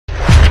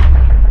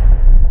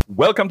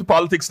Welcome to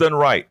Politics Done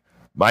Right.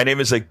 My name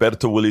is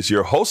Egberto Willis,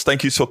 your host.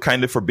 Thank you so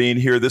kindly for being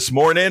here this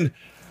morning.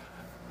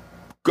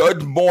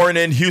 Good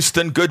morning,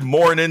 Houston. Good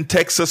morning,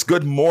 Texas.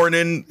 Good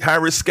morning,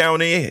 Harris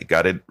County.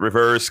 Got it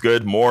reversed.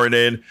 Good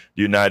morning,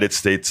 United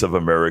States of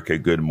America.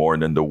 Good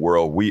morning, the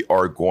world. We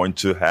are going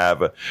to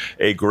have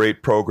a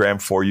great program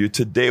for you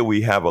today.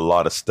 We have a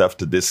lot of stuff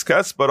to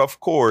discuss, but of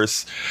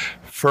course,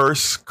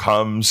 first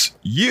comes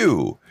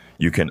you.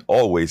 You can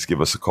always give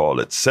us a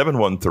call at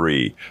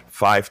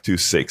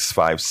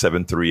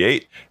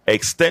 713-526-5738.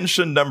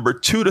 Extension number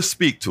 2 to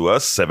speak to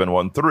us,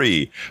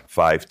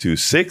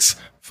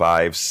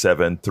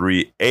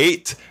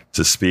 713-526-5738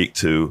 to speak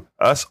to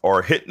us,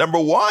 or hit number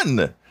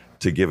 1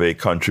 to give a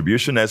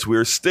contribution as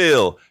we're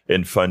still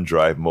in fund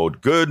drive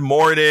mode. Good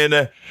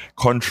morning,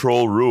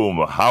 control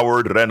room.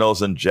 Howard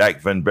Reynolds and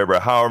Jack Van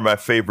Beber. How are my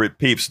favorite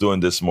peeps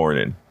doing this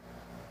morning?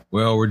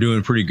 Well, we're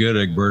doing pretty good,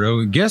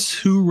 Egberto. Guess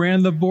who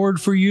ran the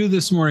board for you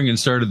this morning and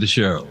started the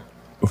show?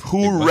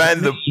 Who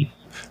ran the...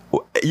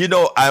 You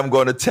know, I'm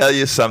going to tell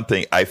you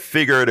something. I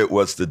figured it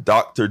was the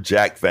Dr.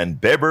 Jack Van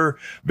Beber,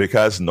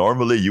 because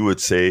normally you would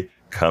say,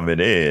 coming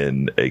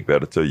in,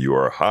 Egberto, you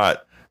are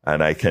hot.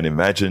 And I can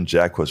imagine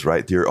Jack was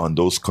right there on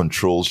those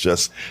controls,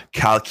 just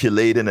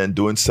calculating and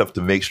doing stuff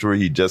to make sure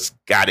he just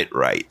got it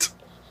right.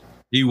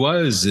 He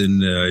was,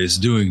 and is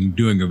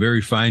doing a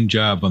very fine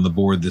job on the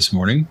board this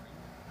morning.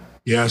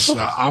 Yes,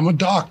 I'm a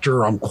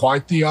doctor. I'm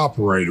quite the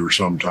operator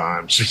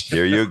sometimes.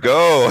 There you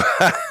go.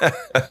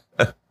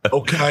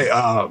 Okay.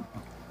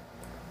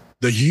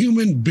 The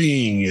human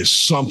being is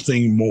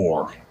something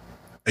more.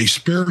 A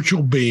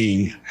spiritual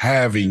being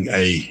having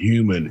a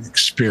human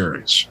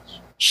experience,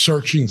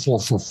 searching for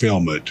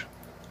fulfillment.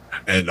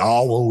 And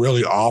all we're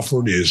really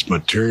offered is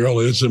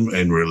materialism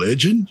and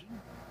religion.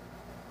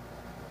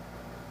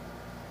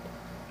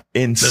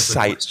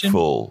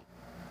 Insightful.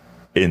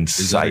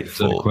 Is that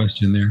a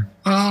question there?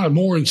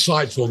 More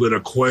insightful than a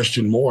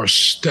question, more a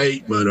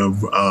statement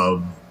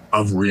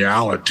of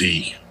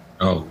reality.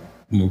 Oh,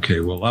 okay.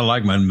 Well, I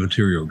like my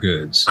material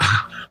goods.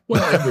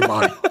 Well,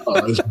 everybody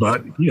does,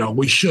 but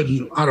we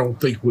shouldn't. I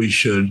don't think we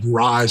should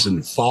rise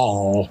and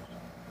fall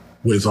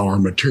with our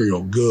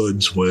material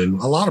goods when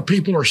a lot of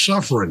people are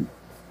suffering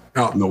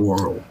out in the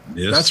world.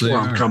 Yes, that's where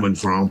I'm coming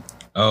from.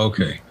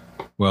 Okay.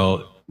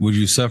 Well, would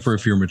you suffer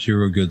if your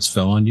material goods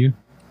fell on you?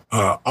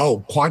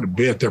 Quite a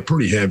bit. They're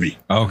pretty heavy.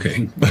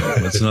 Okay.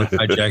 Well, let's not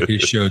hijack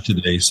his show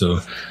today.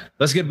 So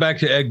let's get back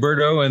to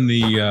Egberto and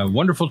the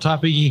wonderful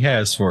topic he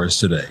has for us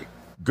today.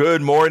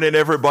 Good morning,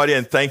 everybody,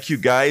 and thank you,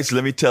 guys.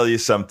 Let me tell you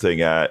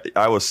something.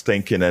 I was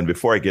thinking, and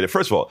before I get it,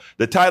 first of all,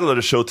 the title of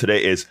the show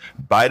today is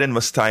Biden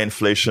Must Tie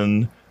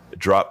Inflation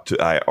Drop to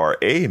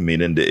IRA,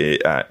 meaning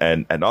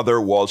and other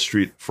Wall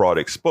Street fraud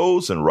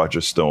exposed, and Roger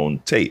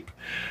Stone tape.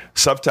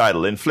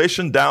 Subtitle,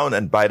 Inflation Down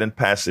and Biden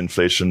Passed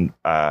Inflation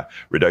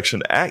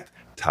Reduction Act.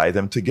 Tie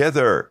them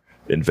together.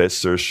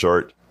 Investors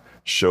short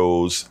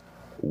shows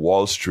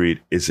Wall Street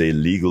is a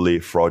legally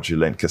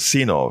fraudulent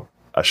casino.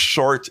 A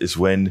short is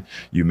when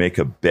you make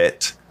a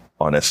bet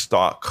on a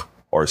stock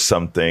or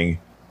something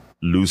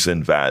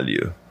losing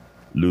value,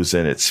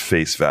 losing its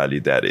face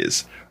value, that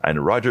is.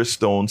 And Roger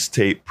Stone's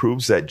tape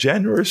proves that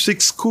January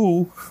 6th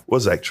coup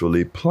was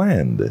actually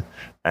planned.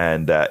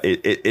 And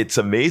it's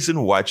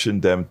amazing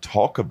watching them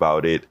talk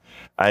about it,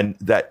 and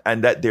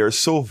that they're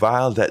so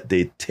vile that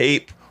they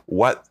tape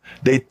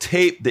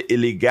the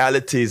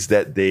illegalities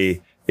that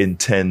they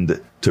intend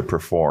to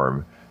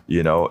perform.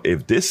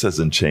 If this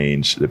doesn't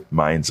change the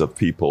minds of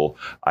people,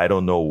 I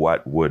don't know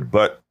what would.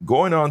 But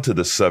going on to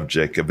the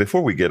subject,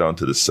 before we get on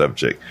to the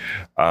subject,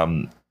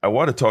 I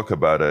want to talk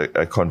about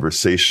a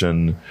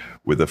conversation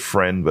with a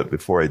friend. But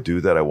before I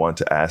do that, I want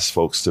to ask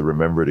folks to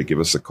remember to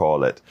give us a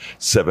call at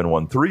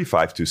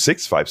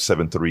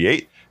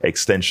 713-526-5738.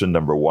 Extension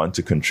number 1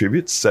 to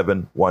contribute,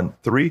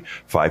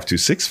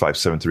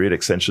 713-526-5738,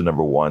 extension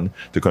number 1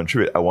 to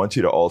contribute. I want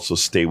you to also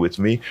stay with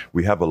me.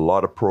 We have a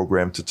lot of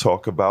program to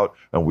talk about,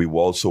 and we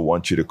also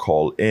want you to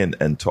call in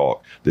and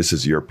talk. This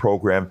is your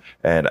program,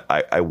 and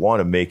I want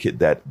to make it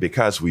that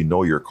because we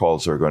know your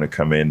calls are going to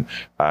come in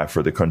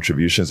for the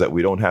contributions, that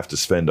we don't have to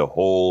spend a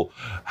whole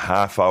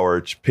half hour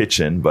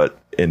pitching, but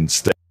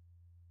instead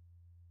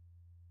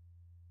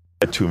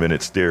 2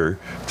 minutes there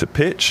to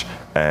pitch,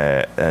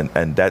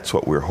 and that's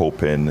what we're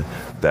hoping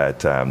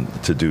that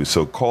to do.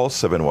 So call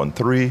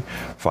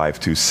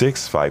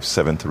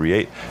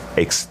 713-526-5738,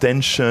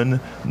 extension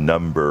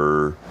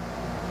number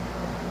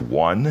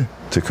 1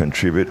 to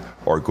contribute,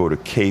 or go to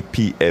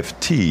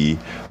kpft.org,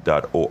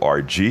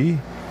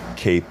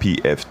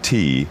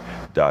 kpft.org.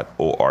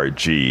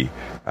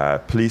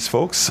 Please,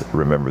 folks,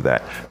 remember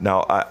that.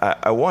 Now,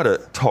 I want to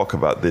talk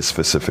about this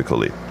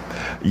specifically.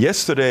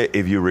 Yesterday,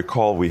 if you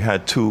recall, we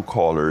had two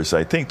callers,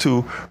 I think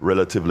two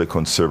relatively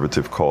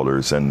conservative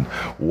callers, and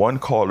one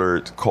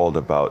caller called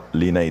about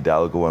Lina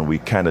Hidalgo, and we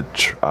kind of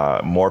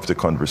morphed the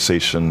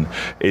conversation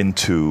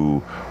into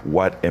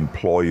what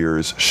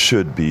employers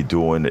should be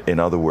doing. In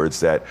other words,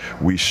 that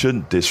we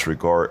shouldn't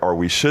disregard, or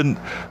we shouldn't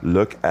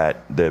look at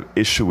the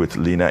issue with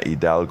Lina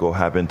Hidalgo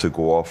having to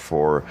go off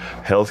for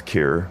health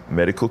care,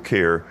 medical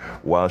care,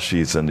 while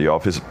she's in the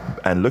office,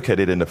 and look at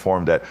it in the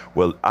form that,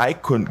 well, I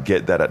couldn't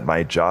get that at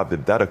my job.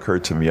 If that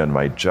occurred to me on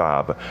my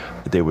job,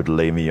 they would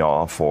lay me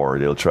off or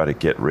they'll try to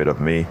get rid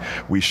of me.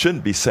 We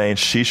shouldn't be saying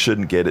she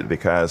shouldn't get it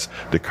because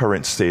the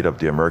current state of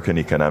the American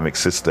economic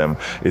system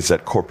is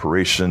that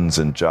corporations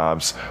and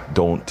jobs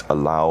don't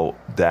allow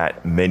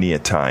that many a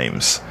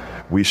times.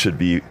 We should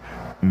be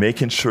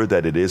making sure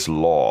that it is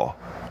law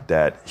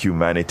that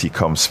humanity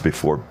comes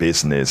before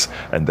business,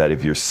 and that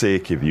if you're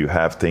sick, if you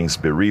have things,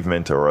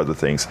 bereavement or other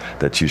things,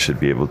 that you should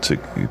be able to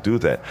do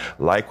that.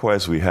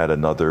 Likewise, we had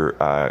another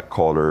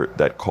caller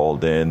that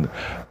called in,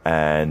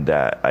 and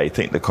I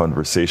think the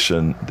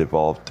conversation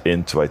devolved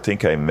into, I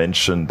think I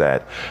mentioned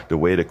that the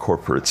way the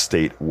corporate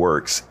state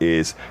works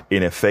is,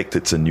 in effect,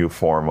 it's a new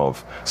form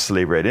of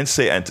slavery. I didn't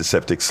say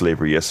antiseptic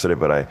slavery yesterday,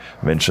 but I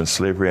mentioned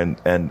slavery,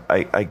 and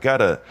I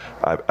got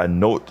a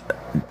note.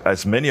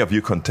 As many of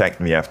you contact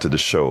me after the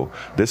show,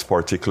 this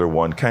particular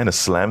one kind of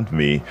slammed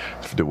me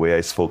for the way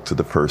I spoke to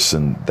the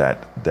person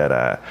that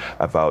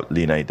about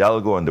Lina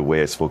Hidalgo, and the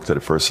way I spoke to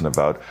the person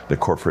about the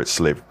corporate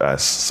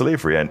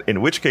slavery. And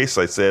in which case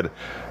I said,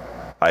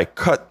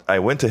 I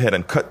went ahead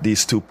and cut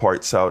these two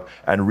parts out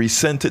and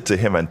resent it to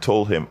him and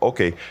told him,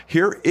 okay,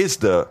 here is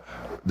the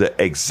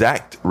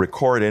exact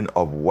recording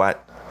of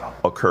what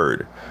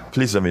occurred.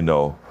 Please let me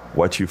know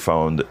what you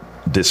found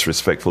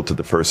disrespectful to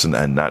the person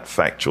and not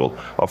factual.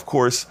 Of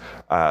course,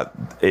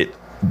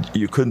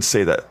 you couldn't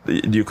say that.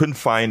 You couldn't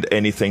find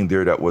anything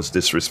there that was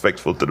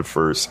disrespectful to the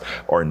first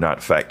or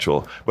not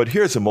factual. But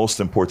here's the most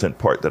important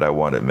part that I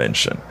want to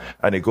mention,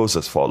 and it goes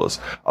as follows.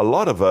 A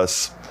lot of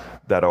us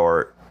that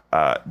are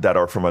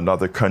from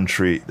another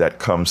country that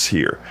comes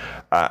here,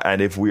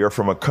 and if we are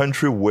from a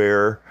country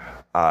where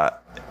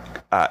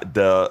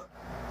the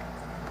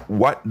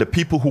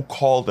people who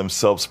call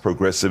themselves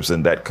progressives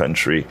in that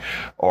country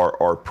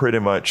are pretty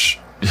much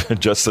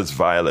just as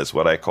vile as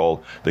what I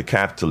call the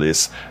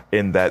capitalists,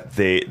 in that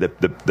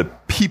the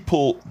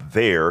people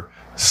there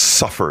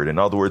suffered. In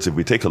other words, if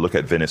we take a look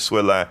at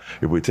Venezuela,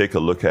 if we take a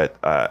look at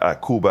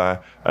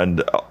Cuba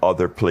and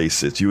other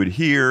places, you would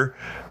hear,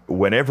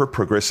 whenever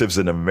progressives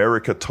in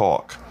America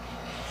talk,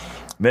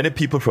 many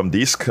people from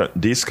these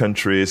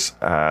countries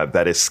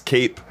that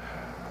escape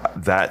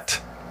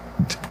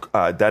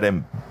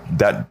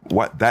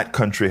what that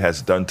country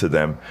has done to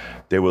them,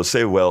 they will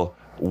say, well,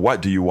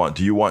 what do you want?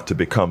 Do you want to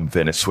become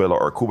Venezuela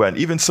or Cuba? And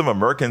even some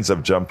Americans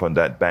have jumped on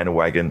that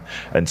bandwagon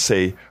and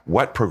say,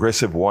 what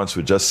progressive wants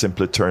would just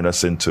simply turn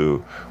us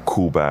into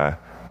Cuba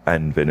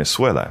and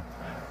Venezuela.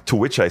 To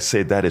which I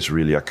say that is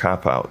really a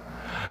cop-out.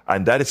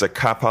 And that is a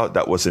cop-out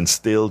that was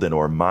instilled in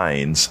our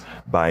minds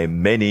by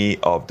many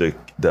of the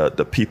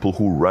people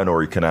who run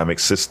our economic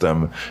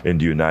system in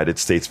the United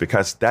States,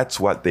 because that's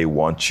what they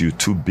want you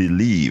to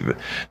believe.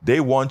 They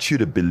want you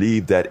to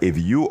believe that if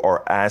you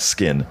are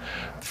asking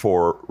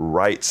for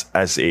rights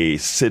as a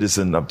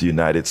citizen of the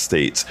United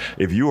States,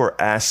 if you are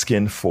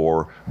asking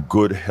for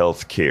good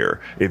health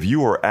care, if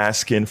you are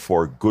asking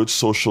for good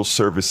social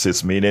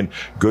services, meaning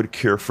good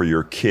care for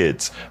your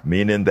kids,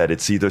 meaning that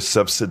it's either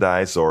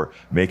subsidized or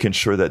making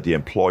sure that the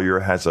employer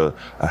has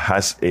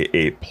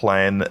a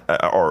plan,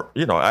 or,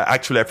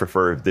 actually I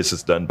prefer if this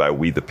is done by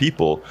we the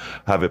people,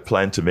 have a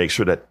plan to make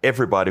sure that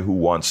everybody who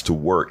wants to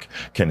work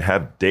can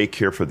have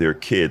daycare for their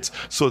kids,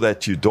 so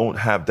that you don't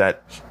have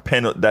that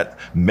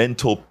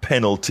mental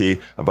penalty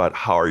about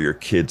how are your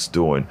kids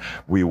doing.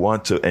 We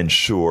want to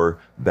ensure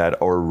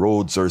that our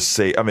roads are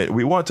safe. I mean,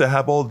 we want to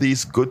have all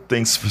these good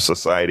things for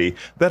society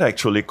that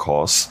actually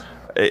costs.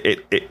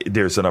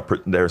 There's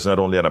not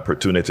only an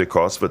opportunity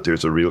cost, but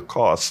there's a real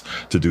cost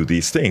to do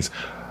these things.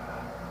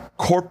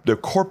 The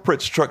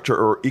corporate structure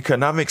or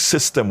economic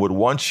system would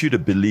want you to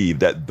believe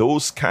that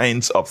those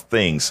kinds of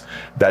things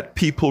that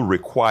people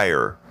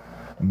require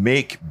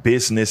make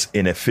business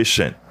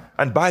inefficient.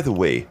 And by the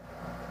way,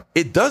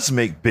 it does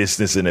make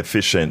business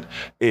inefficient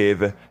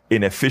if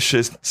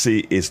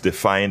inefficiency is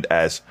defined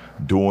as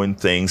doing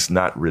things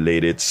not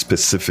related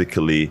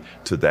specifically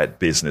to that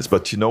business.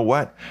 But you know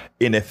what?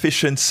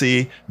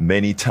 Inefficiency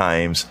many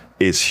times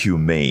is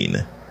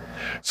humane.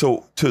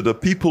 So to the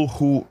people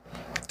who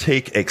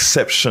take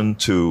exception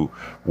to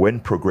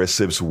when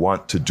progressives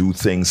want to do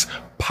things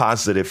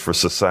positive for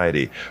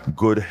society,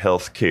 good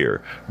health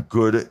care,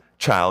 good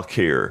child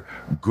care,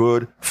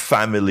 good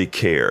family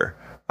care,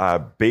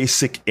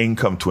 basic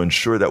income to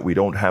ensure that we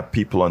don't have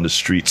people on the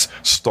streets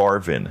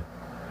starving,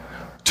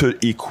 to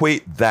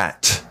equate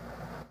that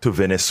to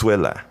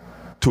Venezuela,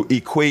 to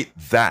equate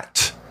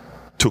that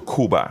to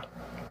Cuba,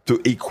 to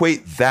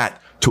equate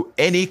that to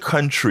any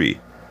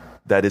country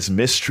that is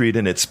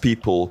mistreating its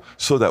people,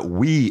 so that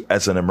we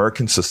as an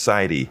American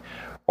society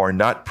are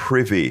not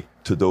privy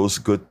to those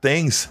good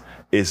things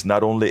is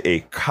not only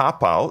a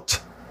cop-out,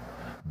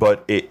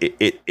 but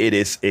it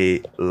is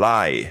a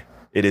lie.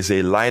 It is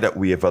a lie that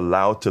we have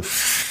allowed to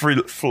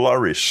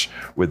flourish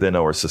within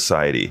our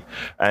society.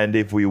 And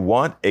if we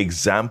want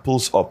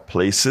examples of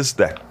places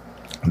that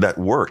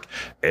work,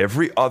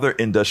 every other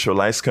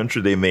industrialized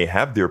country, they may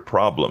have their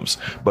problems,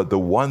 but the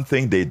one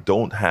thing they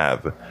don't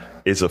have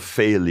is a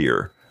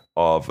failure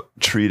of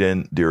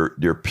treating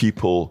their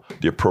people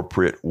the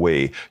appropriate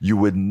way. You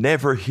would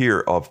never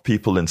hear of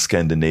people in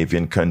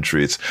Scandinavian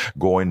countries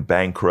going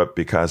bankrupt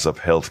because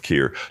of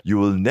healthcare. You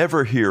will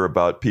never hear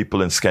about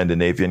people in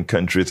Scandinavian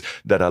countries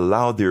that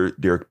allow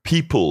their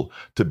people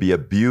to be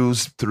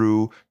abused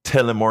through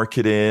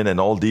telemarketing and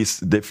all these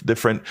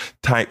different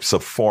types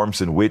of forms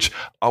in which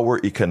our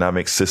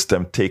economic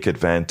system take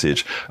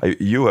advantage.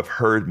 You have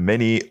heard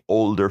many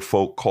older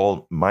folk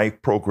call my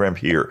program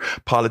here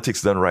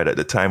Politics Done Right. At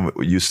the time,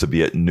 it used to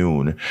be at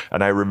noon.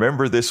 And I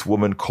remember this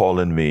woman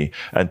calling me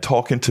and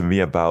talking to me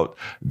about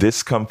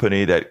this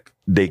company that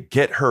they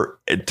get her.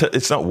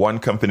 It's not one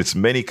company, it's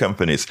many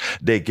companies.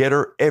 They get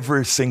her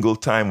every single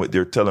time with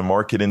their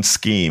telemarketing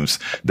schemes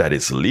that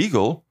is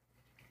legal.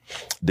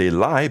 They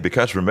lie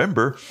because,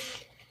 remember,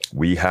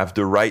 we have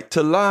the right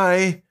to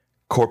lie.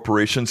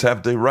 Corporations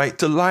have the right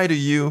to lie to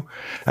you.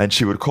 And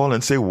she would call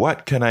and say,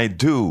 what can I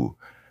do?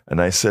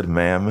 And I said,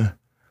 ma'am,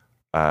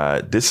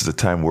 this is a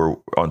time where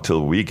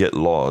until we get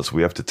laws,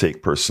 we have to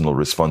take personal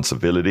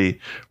responsibility,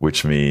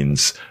 which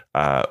means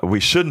we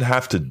shouldn't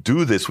have to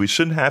do this. We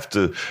shouldn't have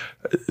to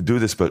do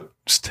this, but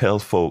tell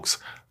folks,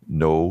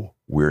 no,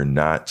 we're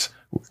not.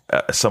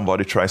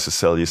 Somebody tries to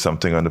sell you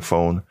something on the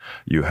phone,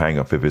 you hang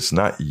up. If it's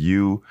not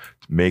you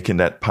making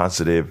that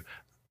positive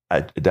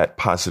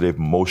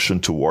motion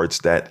towards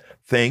that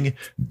thing,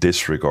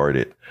 disregard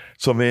it.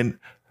 So, I mean,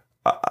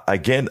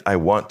 again, I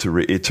want to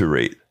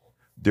reiterate,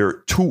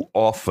 too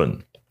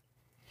often,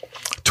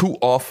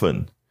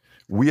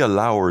 we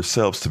allow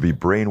ourselves to be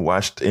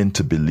brainwashed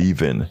into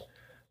believing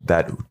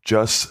that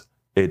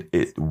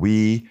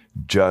we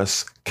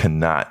just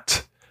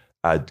cannot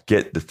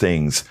get the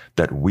things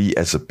that we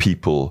as a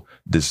people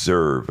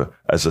deserve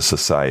as a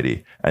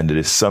society. And it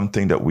is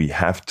something that we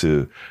have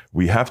to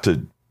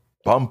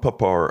bump up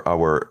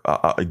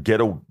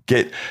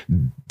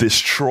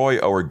destroy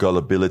our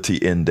gullibility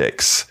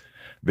index,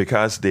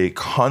 because they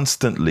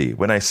constantly,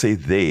 when I say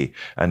they,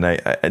 and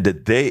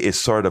the they is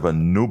sort of a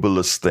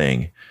nebulous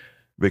thing,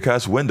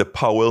 because when the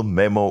Powell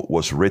memo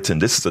was written,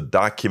 this is a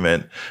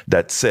document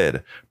that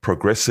said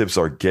progressives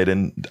are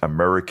getting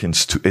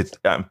Americans to it.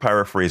 I'm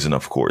paraphrasing,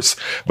 of course,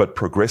 but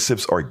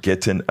progressives are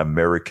getting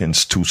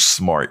Americans too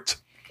smart.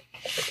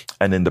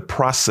 And in the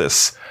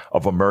process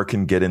of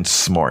American getting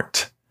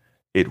smart,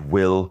 it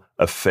will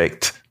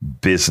affect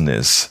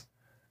business.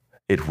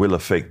 It will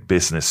affect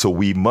business. So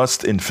we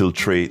must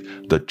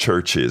infiltrate the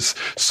churches.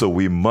 So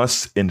we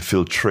must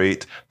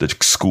infiltrate the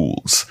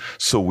schools.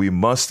 So we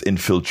must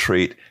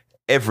infiltrate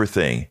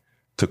everything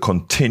to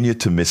continue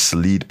to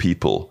mislead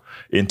people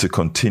into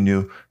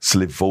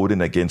continuously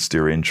voting against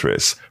their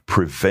interests,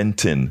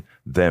 preventing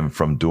them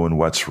from doing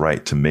what's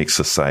right to make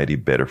society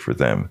better for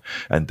them.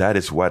 And that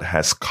is what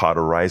has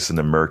cauterized in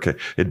America.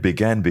 It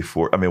began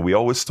before. I mean, we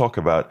always talk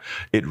about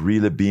it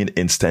really being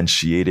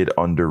instantiated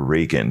under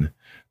Reagan,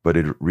 but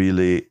it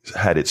really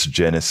had its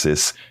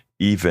genesis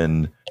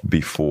even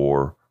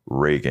before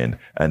Reagan.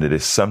 And it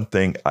is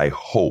something I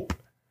hope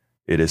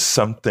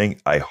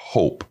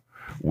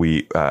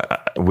we,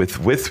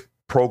 with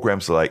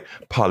programs like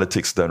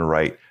Politics Done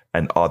Right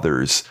and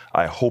others,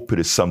 I hope it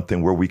is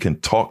something where we can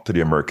talk to the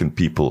American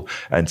people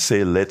and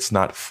say, let's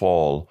not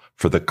fall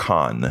for the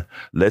con.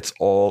 Let's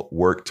all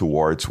work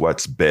towards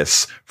what's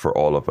best for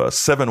all of us.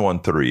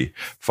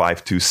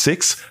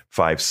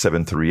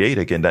 713-526-5738.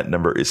 Again, that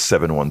number is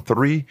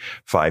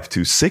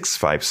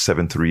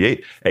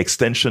 713-526-5738.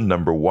 Extension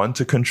number 1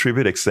 to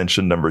contribute,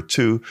 extension number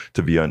 2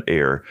 to be on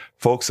air.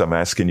 Folks, I'm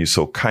asking you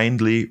so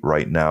kindly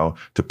right now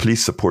to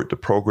please support the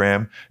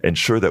program,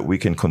 ensure that we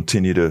can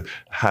continue to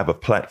have a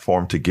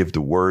platform to give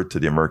the word to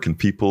the American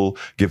people,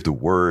 give the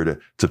word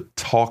to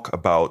talk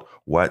about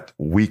what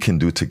we can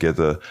do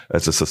together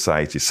as a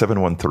society.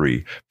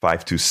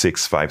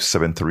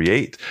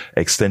 713-526-5738,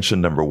 extension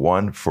number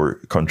 1 for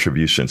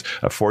contributions.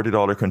 A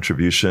 $40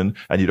 contribution,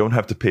 and you don't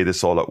have to pay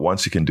this all at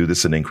once. You can do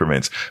this in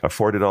increments. A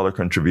 $40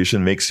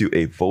 contribution makes you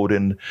a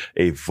voting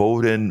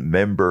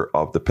member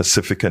of the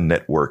Pacifica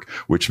Network,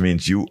 which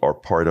means you are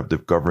part of the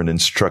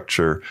governance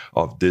structure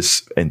of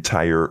this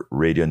entire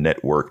radio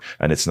network.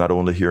 And it's not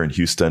only here in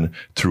Houston,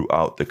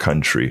 throughout the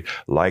country.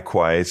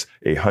 Likewise,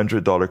 a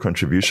 $100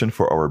 contribution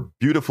for our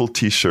beautiful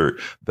t-shirt,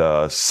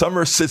 the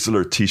Summer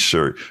Sizzler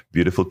t-shirt,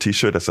 beautiful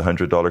t-shirt. That's a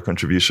 $100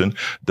 contribution.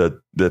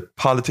 The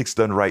Politics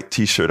Done Right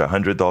t-shirt,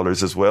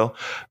 $100 as well.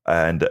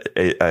 And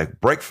a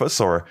breakfast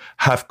or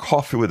have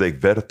coffee with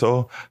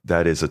Egberto,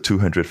 that is a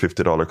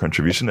 $250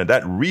 contribution. And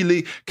that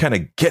really kind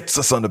of gets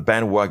us on the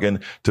bandwagon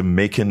to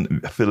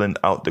filling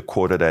out the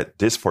quota that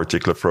this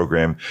particular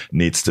program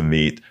needs to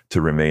meet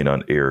to remain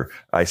on air.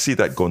 I see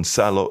that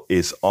Gonzalo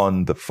is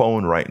on the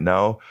phone right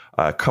now.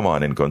 Come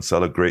on in,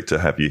 Gonzalo. Great to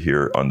have you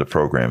here on the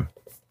program.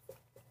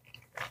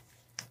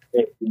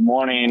 Good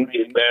morning,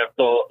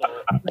 Gilberto.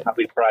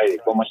 Happy Friday.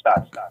 ¿Cómo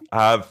estás?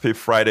 Happy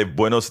Friday.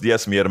 Buenos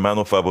días, mi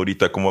hermano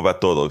favorita. ¿Cómo va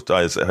todo?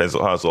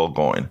 How's all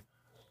going?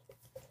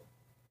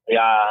 Yeah,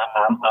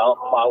 I'm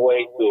on my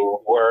way to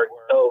work.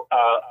 So,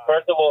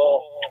 first of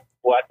all,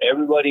 what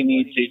everybody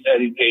needs is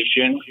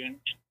education.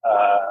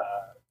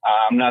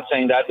 I'm not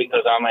saying that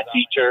because I'm a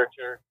teacher.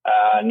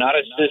 Not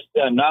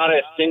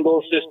a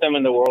single system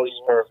in the world is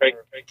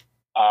perfect.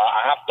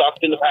 I have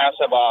talked in the past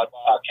about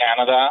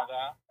Canada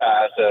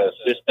as a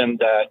system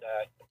that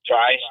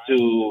tries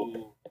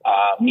to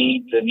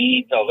meet the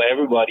needs of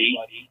everybody.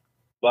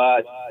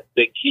 But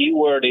the key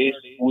word is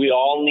we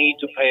all need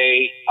to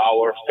pay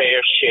our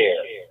fair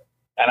share.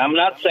 And I'm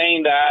not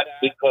saying that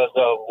because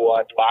of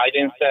what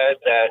Biden said,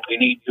 that we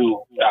need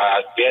to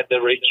get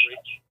the rich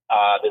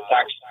the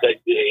tax that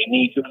they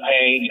need to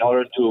pay in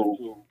order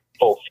to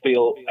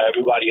fulfill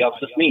everybody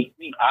else's needs.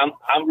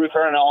 I'm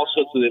referring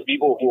also to the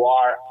people who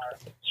are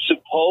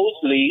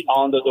supposedly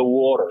under the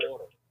water.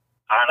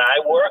 And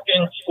I work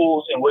in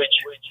schools in which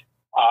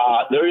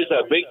there is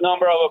a big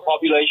number of a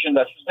population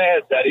that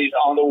says that is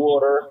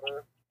underwater.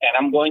 And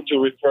I'm going to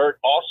refer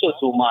also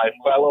to my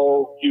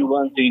fellow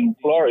Cubans in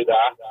Florida.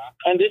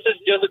 And this is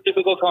just a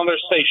typical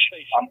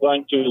conversation. I'm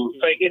going to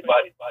fake it,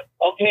 but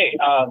okay.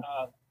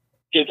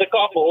 It's a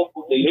couple,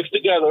 they live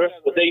together,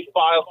 but they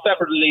file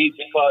separately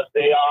because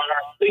they are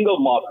single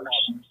mothers.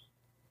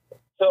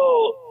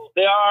 So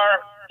they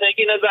are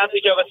taking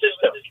advantage of a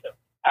system.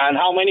 And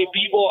how many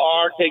people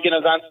are taking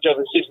advantage of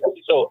the system?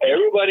 So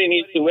everybody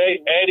needs to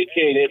be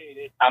educated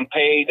and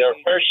pay their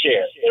fair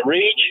share. The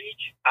rich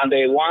and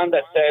the one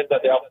that says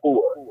that they are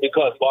poor.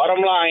 Because bottom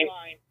line,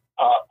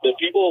 the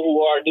people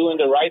who are doing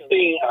the right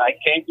thing, and I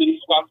came to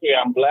this country,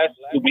 I'm blessed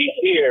to be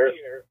here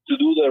to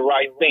do the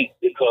right thing.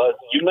 Because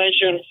you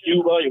mentioned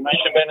Cuba, you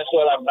mentioned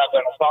Venezuela, I'm not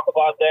going to talk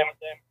about them.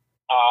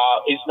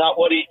 It's not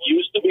what it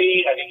used to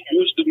be, and it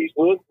used to be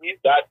good. If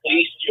that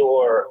pleased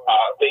your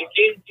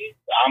thinking,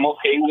 I'm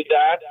okay with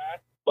that.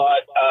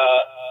 But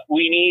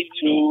we need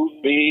to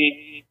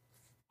be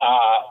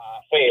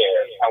fair,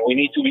 and we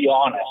need to be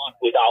honest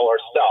with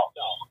ourselves.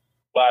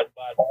 But,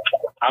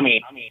 I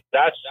mean,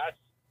 that's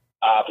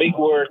a big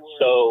word,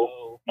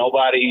 so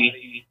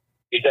nobody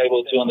is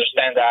able to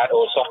understand that,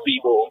 or some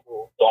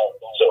people don't.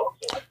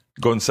 So,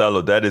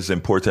 Gonzalo, that is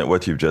important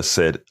what you've just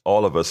said.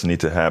 All of us need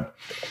to have,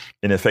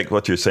 in effect,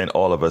 what you're saying,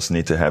 all of us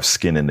need to have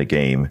skin in the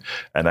game.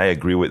 And I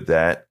agree with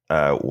that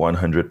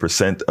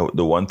 100%.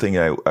 The one thing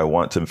I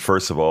want to,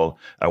 first of all,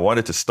 I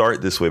wanted to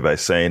start this way by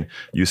saying,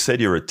 you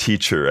said you're a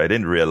teacher. I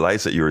didn't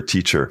realize that you're a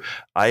teacher.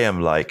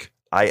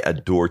 I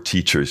adore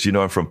teachers. You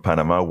know, I'm from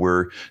Panama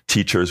where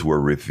teachers were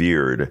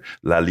revered.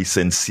 La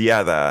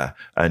licenciada.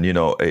 And, you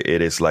know,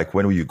 it is like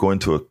when you go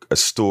into a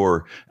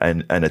store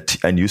and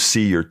you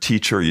see your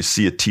teacher, you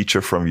see a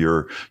teacher from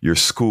your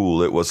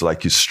school. It was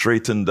like you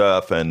straightened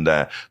up and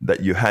that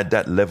you had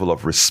that level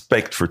of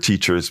respect for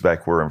teachers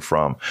back where I'm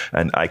from.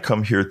 And I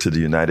come here to the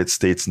United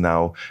States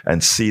now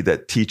and see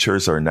that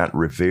teachers are not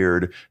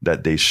revered,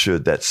 that they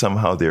should, that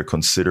somehow they're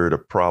considered a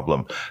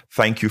problem.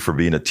 Thank you for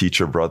being a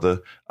teacher, brother.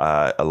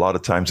 A lot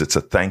of times it's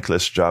a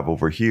thankless job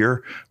over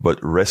here, but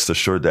rest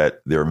assured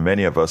that there are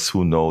many of us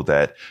who know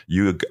that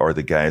you are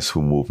the guys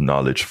who move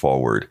knowledge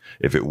forward.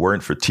 If it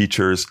weren't for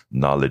teachers,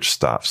 knowledge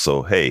stops.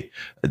 So, hey,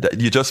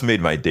 you just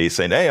made my day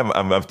saying, hey,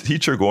 I'm a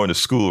teacher going to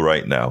school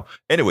right now.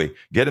 Anyway,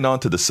 getting on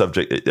to the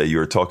subject that you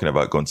were talking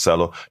about,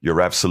 Gonzalo,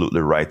 you're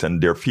absolutely right.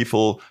 And there are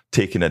people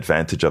taking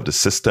advantage of the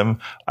system.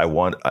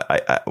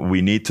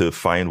 We need to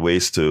find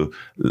ways to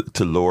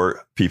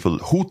lower people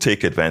who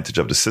take advantage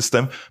of the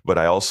system, but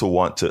I also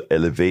want to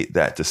elevate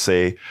that to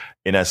say,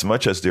 in as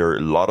much as there are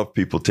a lot of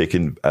people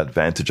taking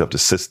advantage of the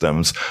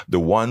systems, the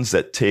ones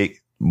that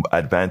take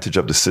advantage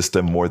of the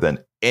system more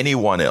than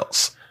anyone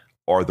else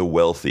are the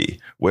wealthy.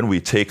 When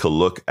we take a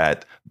look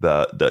at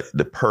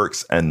the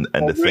perks and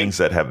the things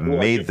that have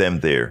made them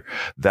there,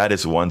 that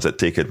is ones that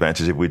take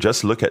advantage. If we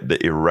just look at the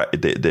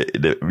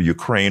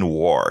Ukraine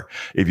war,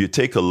 if you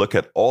take a look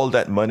at all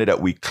that money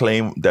that we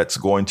claim that's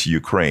going to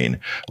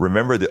Ukraine,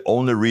 remember the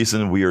only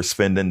reason we are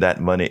spending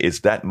that money is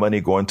that money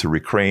going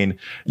to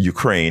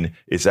Ukraine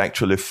is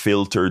actually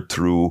filtered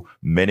through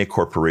many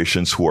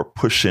corporations who are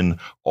pushing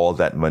all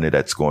that money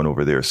that's going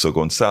over there. So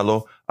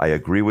Gonzalo, I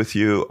agree with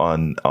you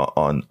on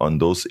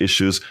those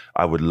issues.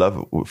 I would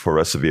love for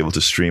us to be able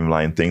to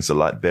streamline things a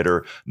lot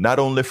better, not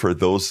only for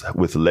those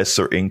with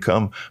lesser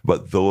income,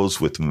 but those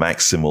with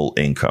maximal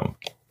income.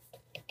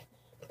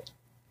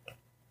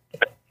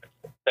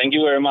 thank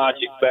you very much,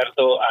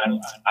 Experto,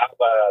 and have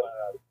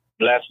a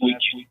blessed week.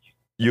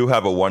 You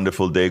have a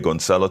wonderful day,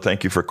 Gonzalo.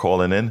 Thank you for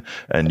calling in,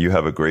 and you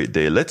have a great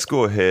day. Let's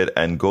go ahead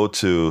and go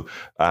to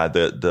I'm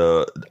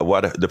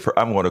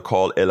going to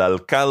call El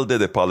Alcalde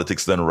de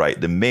Politics Done Right,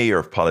 the mayor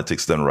of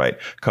Politics Done Right.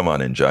 Come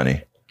on in,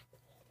 Johnny.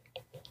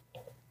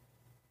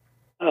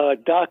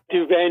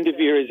 Dr.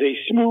 Vanderveer is a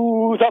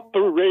smooth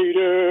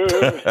operator.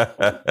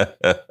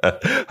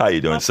 How you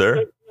doing,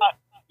 sir?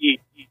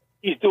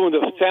 He's doing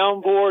the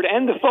soundboard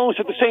and the phones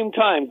at the same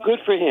time. Good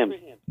for him.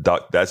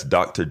 That's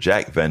Dr.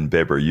 Jack Van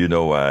Bibber. You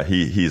know,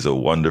 he's a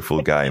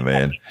wonderful guy,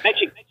 man.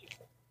 Magic.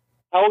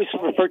 I always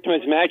refer to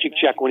him as Magic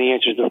Jack when he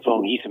answers the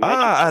phone. He's a Magic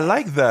Jack. I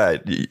like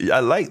that. I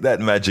like that,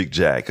 Magic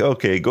Jack.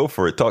 Okay, go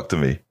for it. Talk to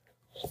me.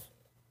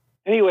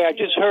 Anyway, I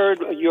just heard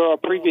your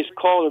previous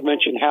caller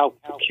mention how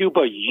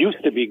Cuba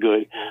used to be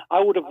good. I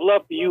would have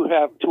loved you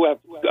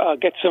to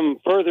get some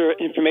further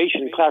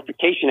information and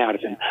clarification out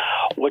of him.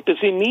 What does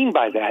he mean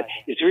by that?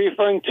 Is he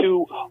referring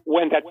to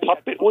when that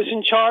puppet was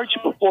in charge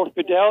before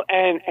Fidel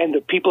and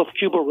the people of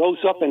Cuba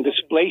rose up and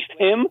displaced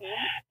him,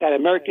 that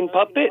American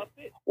puppet?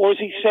 Or is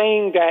he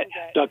saying that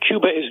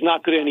Cuba is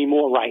not good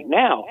anymore right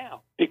now?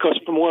 Because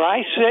from where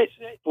I sit,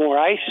 where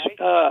I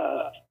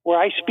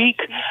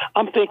speak,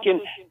 I'm thinking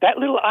that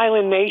little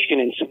island nation,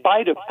 in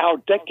spite of our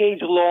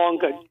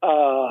decades-long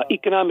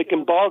economic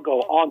embargo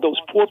on those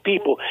poor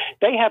people,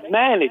 they have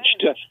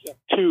managed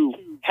to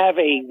have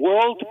a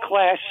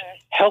world-class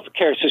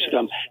healthcare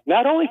system,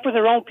 not only for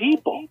their own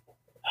people,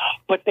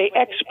 but they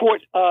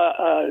export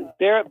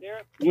their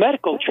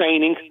medical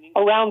training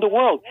around the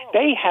world.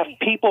 They have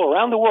people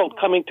around the world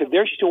coming to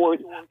their shores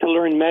to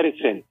learn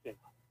medicine.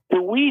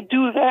 Do we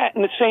do that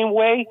in the same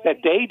way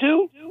that they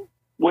do,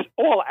 with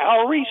all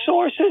our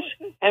resources,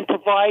 and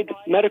provide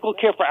medical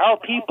care for our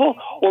people,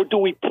 or do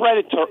we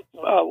prey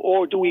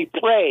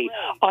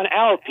on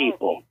our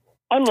people,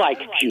 unlike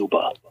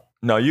Cuba?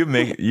 No, you've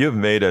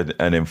made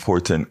an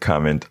important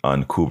comment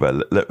on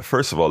Cuba.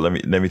 First of all, let me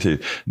tell you,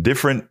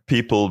 different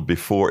people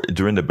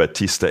during the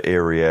Batista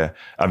era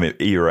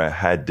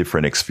had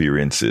different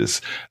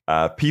experiences.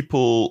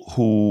 People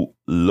who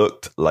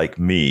looked like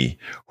me,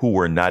 who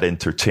were not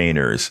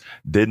entertainers,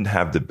 didn't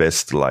have the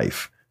best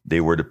life. They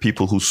were the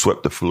people who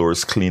swept the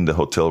floors, cleaned the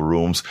hotel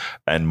rooms,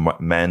 and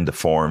manned the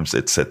farms,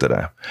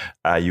 etc.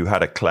 You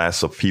had a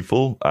class of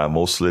people,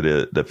 mostly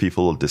the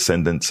people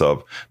descendants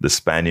of the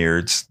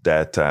Spaniards,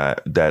 that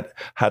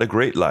had a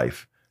great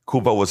life.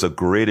 Cuba was a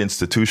great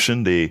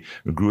institution. They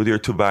grew their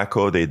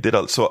tobacco. They did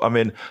so. I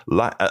mean,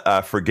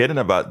 forgetting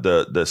about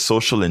the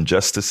social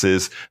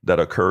injustices that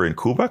occur in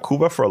Cuba.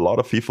 Cuba, for a lot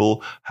of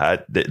people,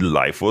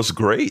 life was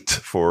great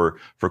for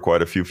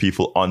quite a few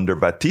people under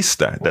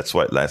Batista. That's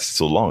why it lasted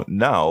so long.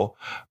 Now,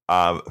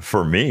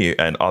 for me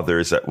and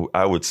others,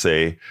 I would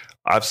say,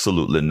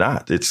 absolutely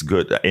not. It's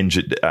good.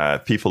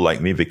 People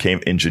like me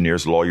became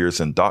engineers, lawyers,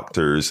 and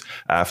doctors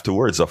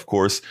afterwards. Of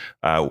course,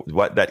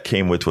 what that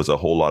came with was a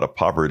whole lot of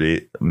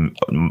poverty,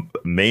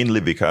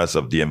 mainly because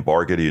of the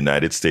embargo the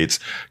United States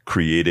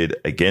created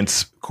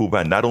against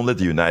Cuba. Not only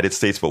the United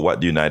States, but what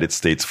the United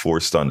States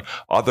forced on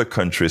other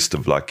countries to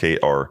blockade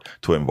or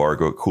to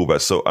embargo Cuba.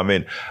 So, I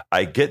mean,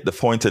 I get the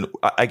point. And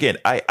again,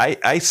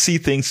 I see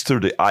things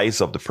through the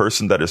eyes of the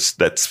person that's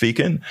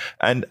speaking.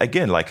 And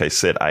again, like I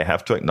said, I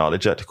have to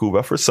acknowledge that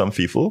Cuba, for some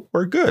people,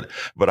 were good.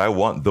 But I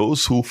want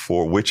those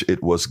for which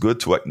it was good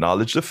to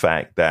acknowledge the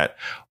fact that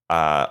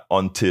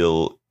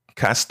until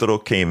Castro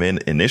came in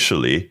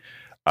initially,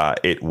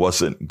 it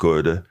wasn't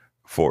good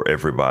for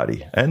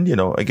everybody. And,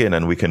 again,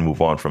 and we can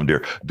move on from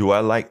there. Do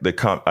I like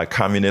a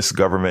communist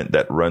government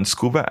that runs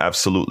Cuba?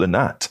 Absolutely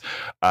not.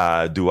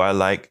 Do I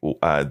like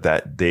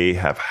that they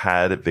have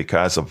had,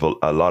 because of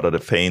a lot of the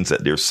pains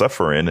that they're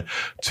suffering,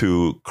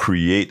 to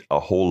create a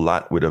whole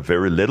lot with a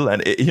very little?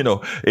 And,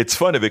 it's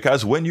funny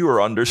because when you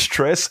are under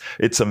stress,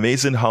 it's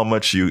amazing how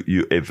much you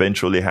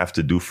eventually have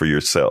to do for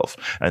yourself.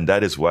 And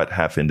that is what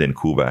happened in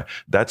Cuba.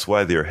 That's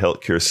why their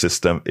healthcare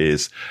system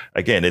is,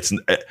 again,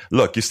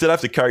 look, you still have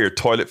to carry your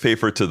toilet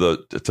paper to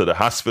the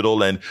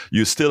hospital, and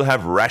you still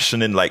have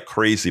rationing like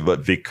crazy,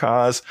 but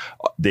because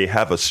they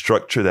have a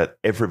structure that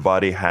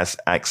everybody has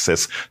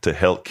access to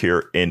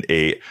healthcare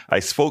I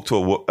spoke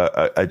to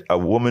a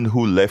woman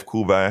who left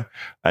Cuba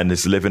and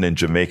is living in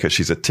Jamaica.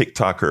 She's a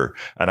TikToker,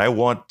 and I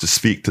want to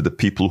speak to the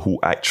people who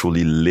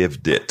actually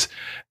lived it.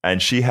 And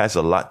she has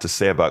a lot to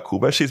say about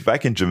Cuba. She's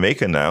back in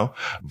Jamaica now,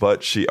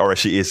 but she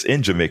is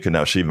in Jamaica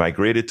now. She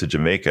migrated to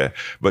Jamaica,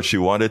 but she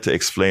wanted to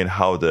explain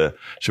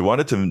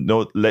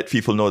let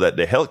people know that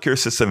the healthcare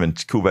system in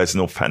Cuba is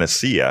no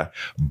panacea,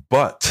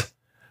 but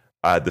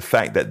the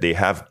fact that they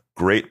have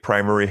great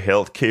primary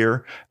health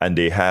care and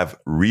they have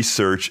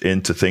research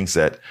into things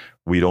that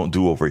we don't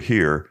do over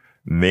here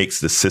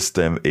makes the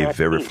system a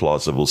very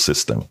plausible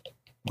system.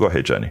 Go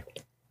ahead, Johnny.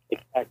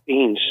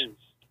 Vaccines.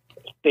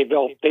 They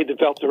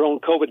developed their own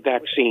COVID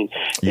vaccine.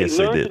 Yes,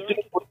 they did.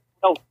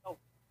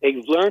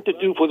 They've learned to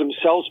do for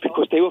themselves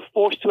because they were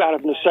forced to out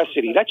of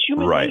necessity. That's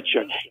human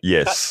nature.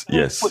 Yes.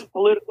 With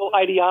political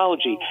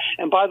ideology.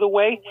 And by the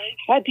way,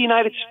 had the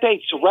United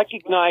States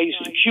recognized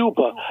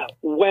Cuba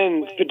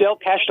when Fidel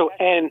Castro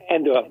and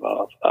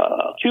the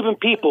Cuban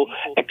people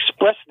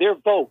expressed their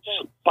votes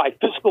by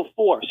physical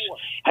force,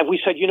 have we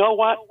said, you know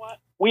what?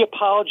 We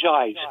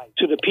apologize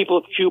to the people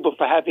of Cuba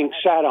for having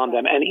sat on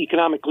them and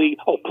economically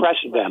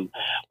oppressed them.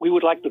 We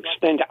would like to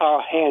extend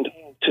our hand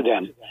to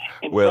them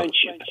in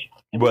friendship.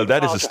 Well,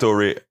 that is a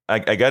story.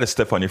 I got to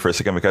step on you for a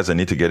second because I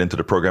need to get into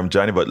the program,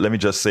 Johnny. But let me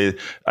just say,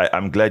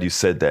 I'm glad you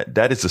said that.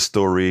 That is a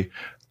story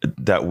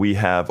that we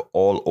have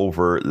all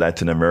over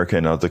Latin America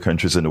and other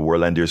countries in the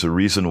world. And there's a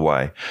reason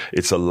why.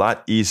 It's a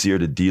lot easier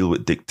to deal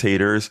with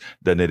dictators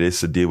than it is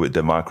to deal with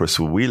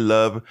democracy. We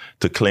love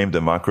to claim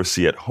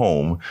democracy at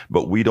home,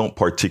 but we don't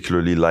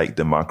particularly like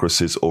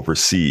democracies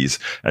overseas.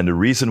 And the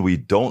reason we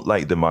don't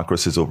like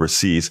democracies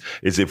overseas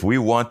is if we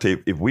want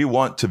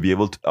to be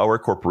able to, our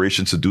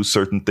corporations to do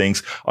certain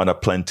things on a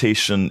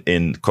plantation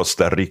in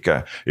Costa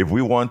Rica, if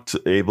we want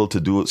to able to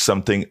do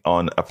something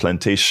on a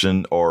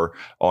plantation or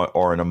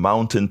on a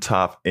mountain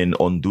top in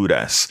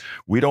Honduras,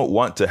 we don't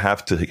want to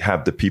have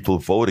the people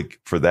vote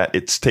for that.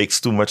 It takes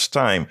too much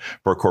time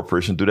for a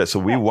corporation to do that. So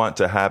we want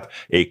to have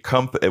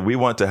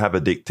a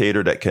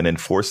dictator that can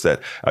enforce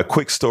that. A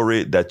quick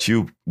story that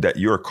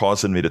you're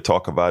causing me to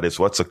talk about is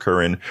what's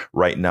occurring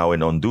right now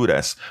in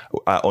Honduras.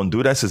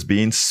 Honduras is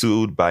being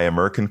sued by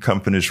American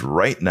companies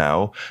right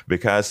now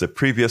because the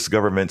previous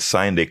government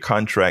signed a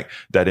contract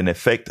that in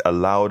effect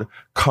allowed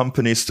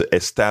companies to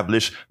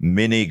establish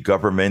mini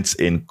governments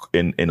in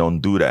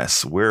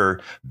Honduras, where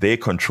they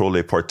control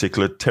a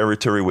particular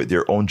territory with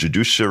their own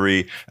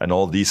judiciary and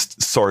all these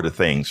sort of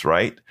things,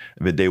 right?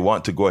 But they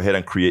want to go ahead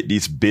and create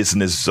these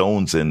business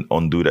zones in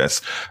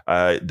Honduras.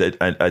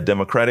 A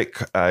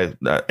democratic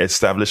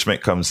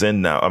establishment comes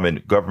in now.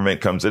 Government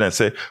comes in and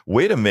say,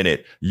 wait a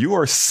minute, you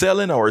are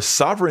selling our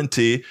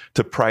sovereignty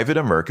to private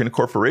American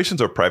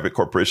corporations or private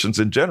corporations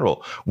in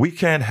general. We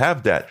can't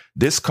have that.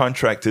 This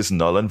contract is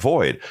null and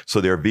void.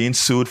 So they're being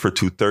sued for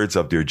 2/3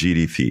 of their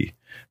GDP.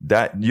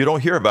 That you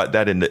don't hear about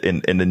that in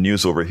the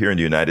news over here in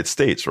the United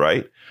States,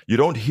 right? You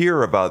don't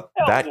hear about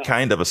that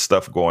kind of a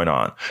stuff going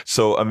on.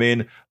 So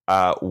when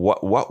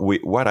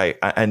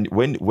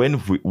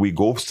we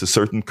go to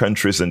certain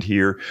countries and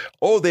hear,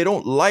 oh, they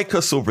don't like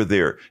us over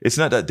there. It's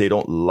not that they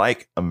don't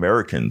like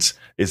Americans.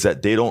 It's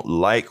that they don't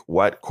like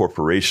what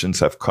corporations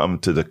have come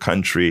to the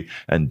country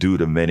and do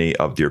to many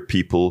of their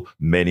people,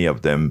 many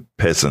of them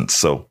peasants.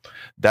 So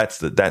that's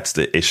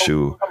the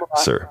issue,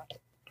 sir.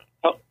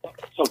 So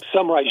to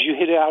summarize, you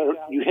hit it out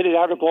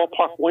of the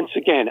ballpark once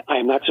again. I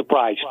am not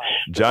surprised.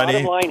 Johnny,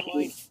 the bottom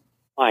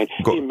line,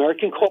 the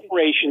American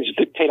corporations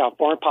dictate our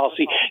foreign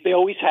policy. They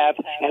always have,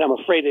 and I'm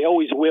afraid they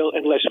always will,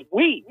 unless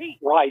we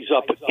rise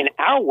up in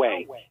our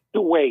way,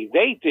 the way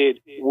they did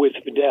with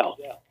Fidel.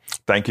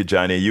 Thank you,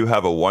 Johnny. You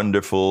have a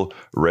wonderful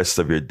rest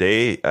of your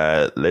day.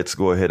 Let's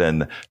go ahead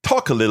and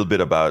talk a little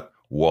bit about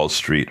Wall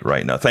Street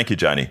right now. Thank you,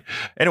 Johnny.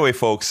 Anyway,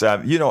 folks,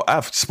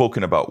 I've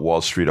spoken about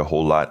Wall Street a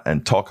whole lot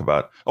and talk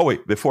about,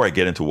 before I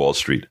get into Wall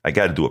Street, I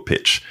got to do a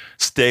pitch.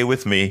 Stay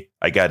with me.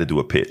 I got to do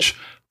a pitch.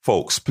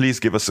 Folks,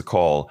 please give us a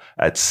call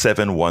at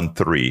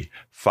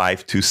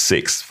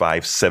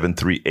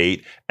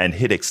 713-526-5738 and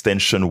hit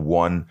extension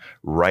 1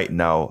 right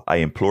now. I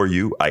implore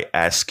you, I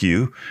ask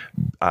you,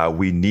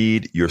 we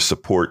need your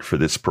support for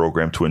this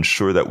program to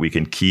ensure that we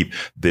can keep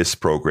this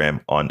program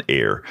on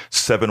air.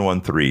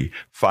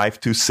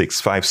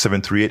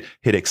 713-526-5738,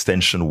 hit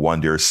extension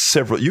 1. There are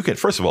several. You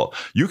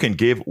can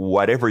give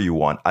whatever you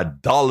want,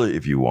 $1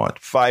 if you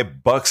want,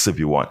 $5 if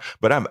you want.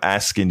 But I'm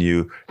asking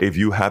you if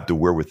you have the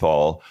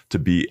wherewithal to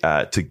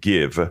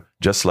give,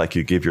 just like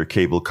you give your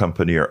cable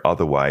company or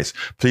otherwise.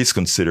 Please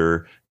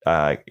consider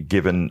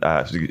given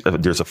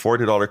there's a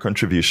 $40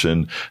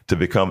 contribution to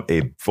become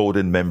a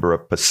voting member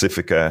of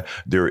Pacifica.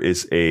 There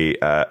is a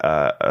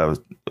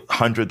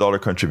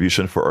 $100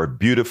 contribution for our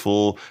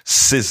beautiful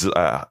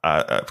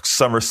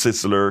summer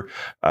sizzler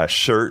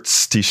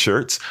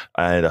t-shirts,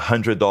 and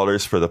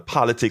 $100 for the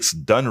Politics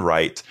Done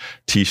Right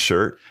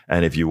t-shirt.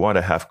 And if you want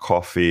to have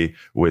coffee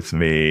with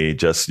me,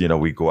 just,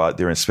 we go out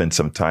there and spend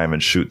some time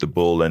and shoot the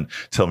bull and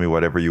tell me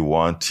whatever you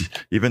want,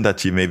 even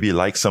that you maybe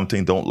like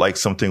something, don't like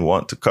something,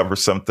 want to cover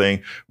something,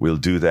 we'll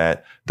do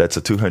that. That's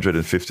a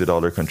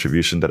 $250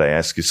 contribution that I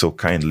ask you so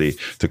kindly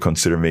to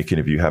consider making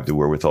if you have the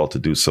wherewithal to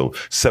do so.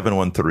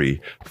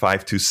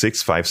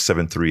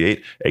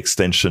 713-526-5738,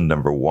 extension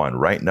number 1.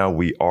 Right now,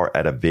 we are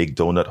at a big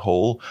donut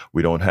hole.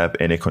 We don't have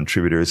any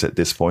contributors at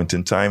this point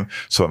in time.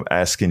 So I'm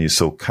asking you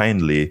so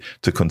kindly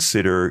to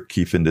consider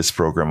keeping this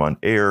program on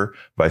air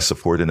by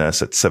supporting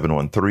us at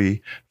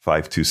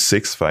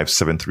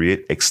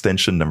 713-526-5738,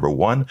 extension number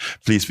 1.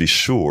 Please be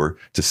sure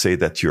to say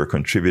that you're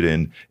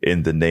contributing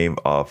in the name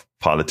of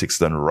Politics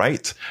Done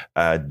Right.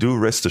 Do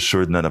rest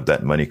assured none of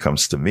that money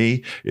comes to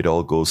me. It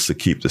all goes to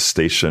keep the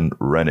station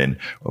running.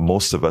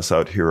 Most of us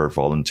out here are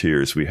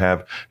volunteers. We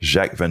have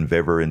Jacques Van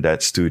Weber in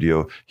that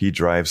studio. He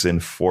drives in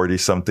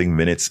 40-something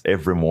minutes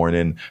every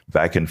morning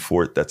back and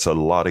forth. That's a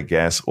lot of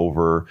gas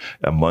over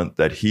a month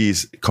that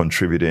he's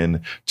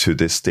contributing to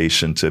this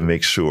station to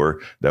make sure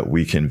that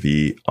we can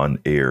be on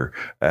air.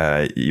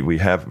 We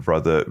have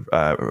Brother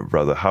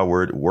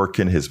Howard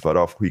working his butt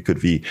off. He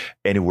could be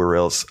anywhere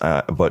else,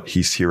 but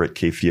he's here at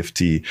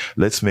KFFT.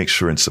 Let's make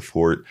sure and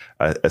support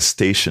a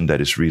station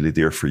that is really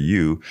there for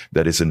you,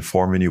 that is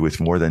informing you with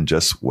more than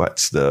just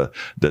what's the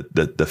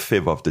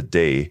fib of the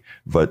day,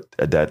 but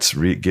that's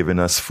giving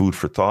us food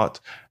for thought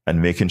and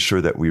making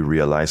sure that we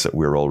realize that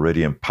we're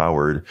already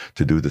empowered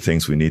to do the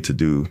things we need to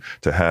do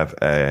to have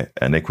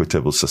an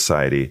equitable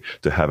society,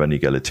 to have an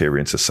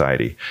egalitarian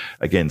society.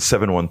 Again,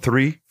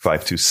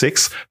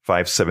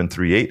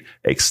 713-526-5738,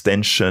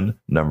 extension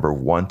number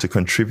 1 to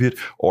contribute,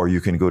 or you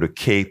can go to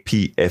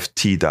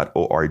kpft.org,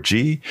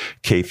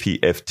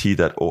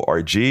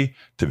 kpft.org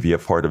to be a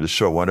part of the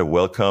show. I want to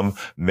welcome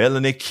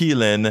Melanie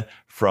Keelan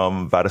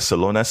from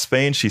Barcelona,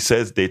 Spain. She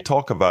says they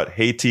talk about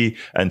Haiti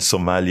and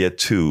Somalia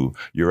too.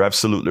 You're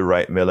absolutely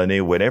right,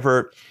 Melanie.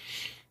 Whenever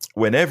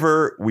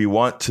we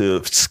want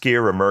to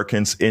scare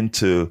Americans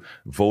into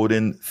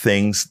voting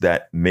things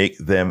that make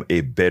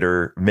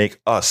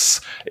us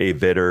a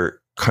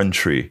better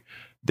country,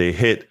 they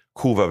hit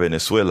Cuba,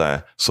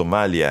 Venezuela,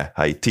 Somalia,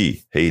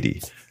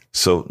 Haiti.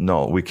 So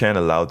no, we can't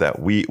allow that.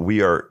 We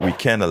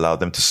can't allow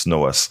them to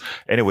snow us.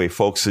 Anyway,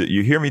 folks,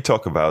 you hear me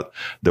talk about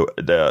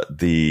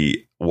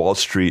the Wall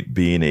Street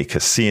being a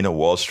casino,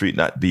 Wall Street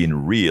not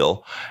being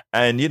real.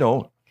 And,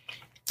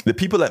 the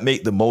people that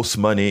make the most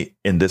money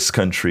in this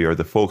country are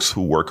the folks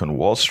who work on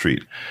Wall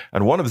Street.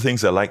 And one of the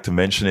things I like to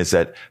mention is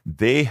that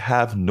they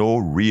have no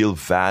real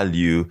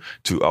value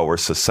to our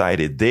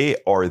society. They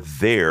are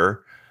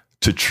there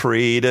to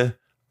trade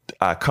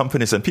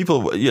companies, and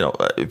people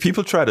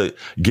try to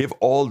give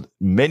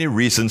many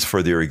reasons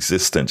for their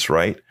existence,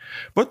 right?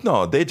 But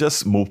no, they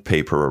just move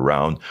paper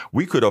around.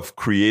 We could have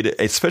created,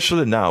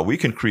 especially now, we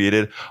can create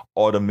an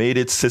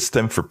automated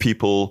system for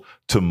people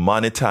to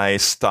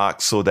monetize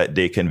stocks so that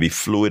they can be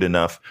fluid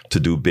enough to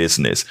do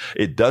business.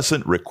 It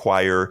doesn't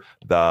require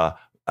the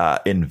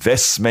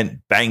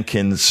investment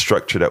banking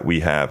structure that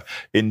we have.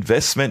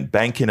 Investment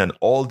banking and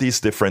all these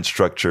different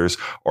structures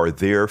are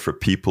there for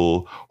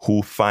people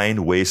who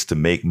find ways to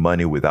make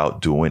money without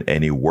doing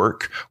any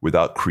work,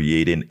 without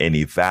creating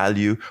any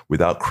value,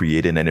 without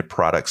creating any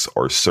products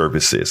or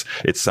services.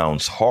 It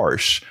sounds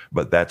harsh,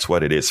 but that's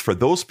what it is. For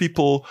those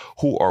people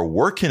who are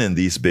working in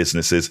these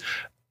businesses,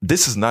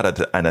 this is not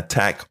an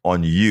attack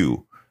on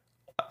you.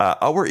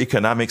 Our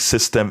economic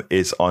system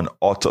is on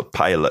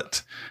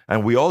autopilot,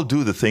 and we all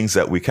do the things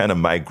that we kind of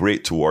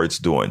migrate towards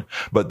doing.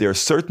 But there are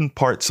certain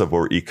parts of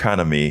our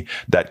economy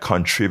that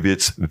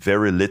contributes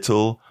very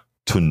little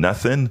to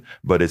nothing,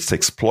 but it's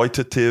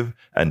exploitative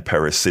and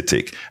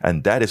parasitic.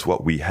 And that is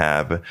what we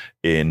have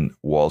in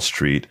Wall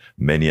Street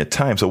many a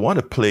times. I want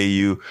to play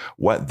you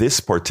what this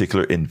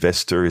particular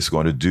investor is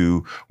going to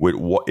do with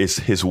what is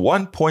his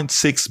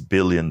 $1.6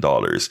 billion.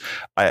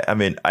 I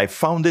mean, I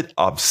found it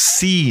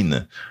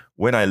obscene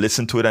when I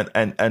listened to it.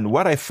 And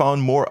what I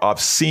found more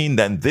obscene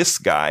than this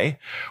guy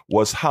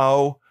was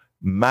how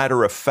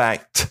matter of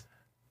fact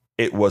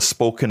it was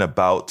spoken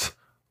about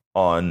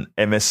on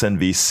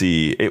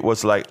MSNBC. It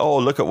was like, oh,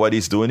 look at what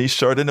he's doing. He's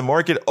shorting the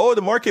market. Oh,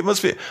 the market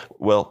must be.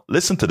 Well,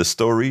 listen to the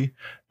story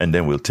and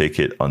then we'll take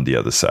it on the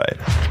other side.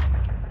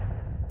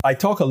 I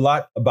talk a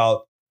lot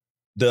about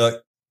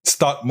the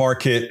stock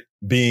market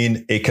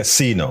being a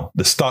casino,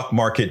 the stock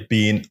market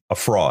being a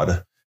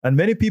fraud. And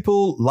many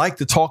people like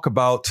to talk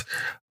about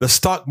the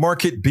stock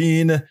market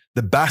being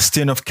the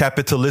bastion of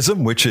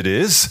capitalism, which it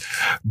is.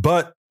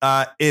 But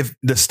if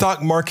the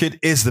stock market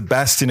is the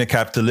bastion of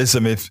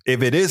capitalism, if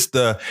it is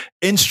the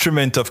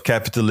instrument of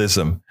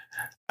capitalism,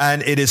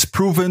 and it is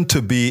proven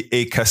to be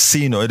a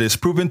casino, it is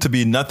proven to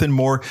be nothing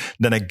more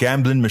than a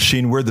gambling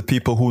machine where the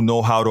people who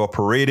know how to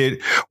operate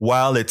it,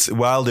 while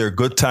there are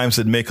good times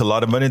that make a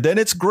lot of money, then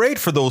it's great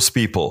for those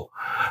people.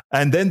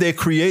 And then they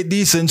create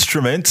these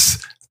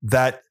instruments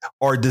that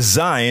are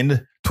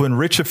designed to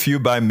enrich a few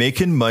by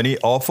making money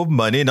off of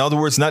money. In other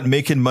words, not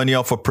making money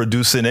off of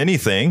producing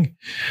anything.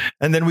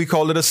 And then we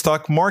call it a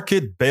stock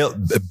market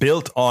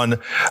built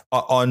on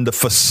the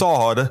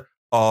facade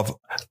of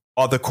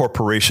other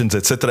corporations,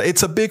 etc.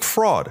 It's a big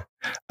fraud.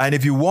 And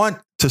if you want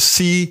to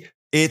see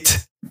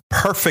it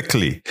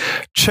perfectly,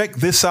 check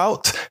this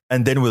out,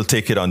 and then we'll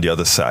take it on the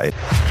other side.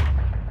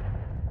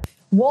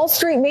 Wall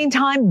Street,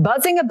 meantime,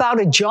 buzzing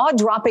about a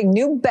jaw-dropping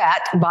new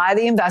bet by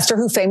the investor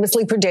who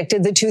famously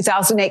predicted the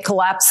 2008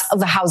 collapse of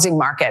the housing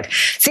market.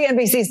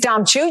 CNBC's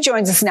Dom Chu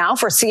joins us now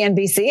for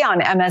CNBC on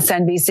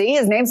MSNBC.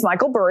 His name's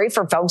Michael Burry.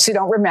 For folks who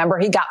don't remember,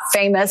 he got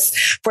famous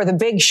for The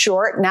Big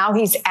Short. Now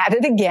he's at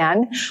it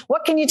again.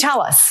 What can you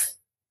tell us?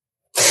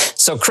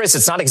 So, Chris,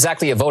 it's not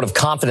exactly a vote of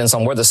confidence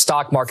on where the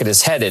stock market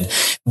is headed,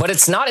 but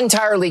it's not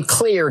entirely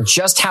clear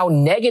just how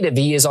negative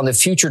he is on the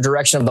future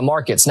direction of the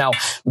markets. Now,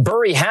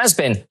 Burry has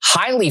been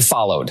highly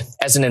followed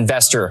as an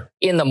investor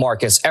in the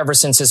markets ever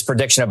since his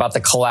prediction about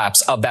the collapse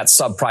of that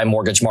subprime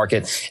mortgage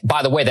market.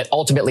 By the way, that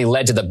ultimately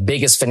led to the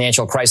biggest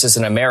financial crisis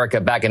in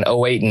America back in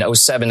 08 and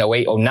 07,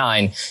 08,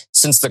 09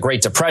 since the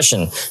Great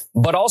Depression,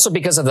 but also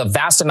because of the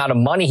vast amount of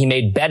money he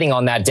made betting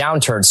on that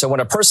downturn. So when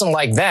a person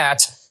like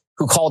that,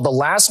 who called the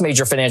last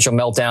major financial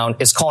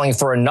meltdown, is calling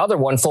for another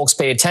one, folks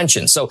pay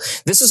attention. So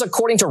this is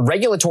according to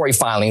regulatory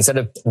filings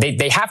that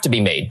they have to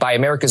be made by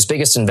America's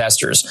biggest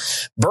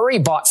investors. Burry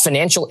bought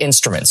financial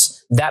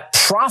instruments that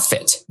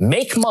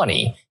make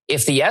money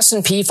if the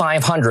S&P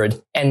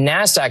 500 and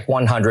NASDAQ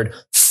 100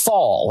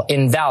 fall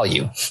in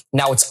value.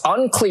 Now, it's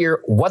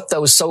unclear what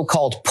those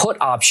so-called put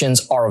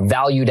options are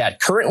valued at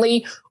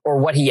currently or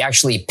what he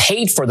actually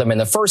paid for them in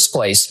the first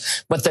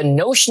place, but the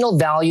notional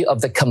value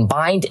of the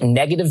combined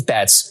negative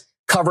bets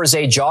covers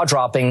a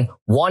jaw-dropping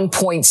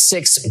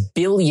 $1.6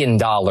 billion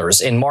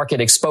in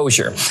market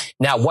exposure.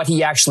 Now, what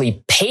he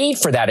actually paid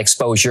for that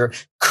exposure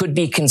could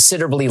be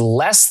considerably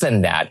less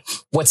than that.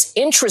 What's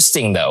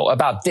interesting, though,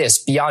 about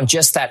this, beyond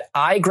just that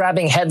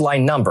eye-grabbing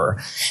headline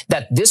number,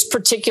 that this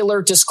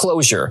particular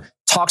disclosure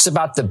talks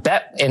about the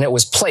bet and it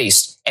was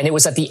placed, and it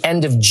was at the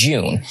end of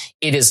June.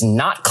 It is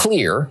not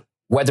clear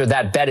whether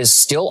that bet is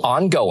still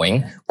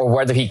ongoing or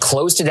whether he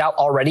closed it out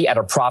already at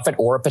a profit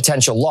or a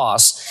potential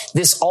loss.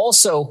 This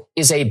also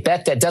is a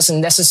bet that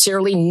doesn't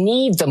necessarily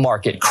need the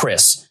market,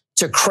 Chris,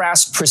 to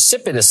crash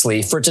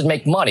precipitously for it to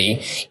make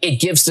money. It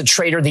gives the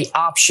trader the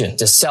option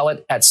to sell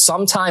it at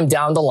some time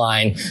down the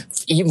line,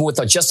 even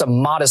with just a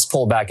modest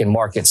pullback in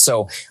markets.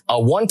 So a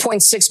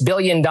 $1.6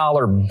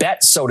 billion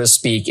bet, so to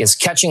speak, is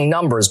catching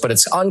numbers, but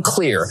it's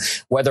unclear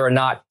whether or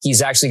not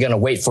he's actually going to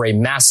wait for a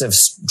massive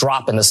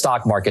drop in the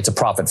stock market to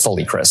profit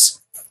fully,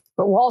 Chris.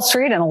 But Wall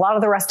Street and a lot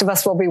of the rest of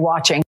us will be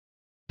watching.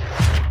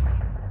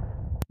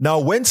 Now,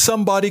 when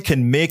somebody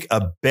can make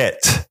a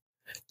bet,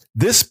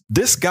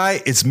 this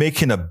guy is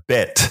making a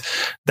bet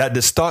that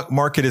the stock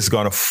market is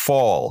going to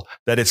fall,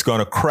 that it's going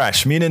to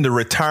crash, meaning the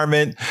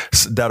retirement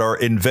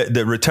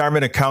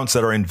accounts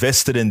that are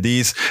invested in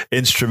these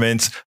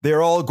instruments,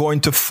 they're all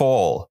going to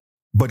fall.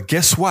 But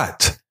guess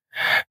what?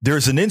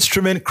 There's an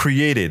instrument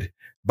created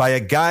by a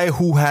guy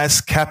who has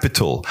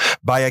capital,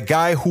 by a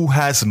guy who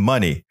has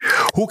money,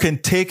 who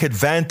can take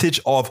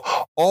advantage of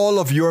all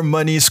of your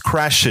monies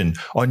crashing,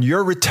 on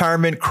your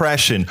retirement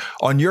crashing,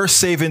 on your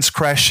savings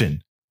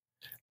crashing.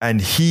 And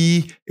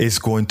he is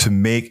going to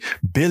make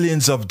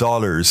billions of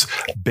dollars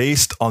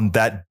based on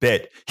that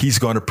bet. He's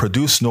going to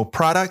produce no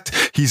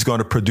product. He's going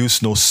to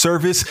produce no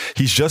service.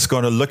 He's just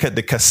going to look at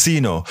the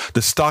casino,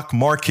 the stock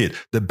market,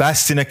 the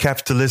bastion of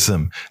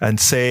capitalism and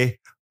say,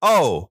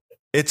 oh,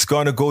 it's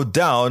going to go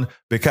down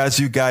because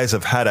you guys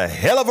have had a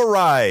hell of a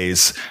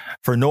rise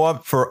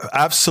for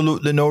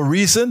absolutely no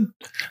reason.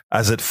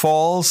 As it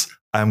falls,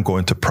 I'm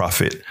going to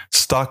profit.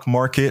 Stock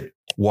market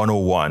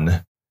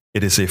 101.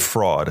 It is a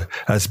fraud.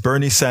 As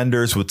Bernie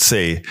Sanders would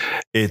say,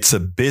 it's a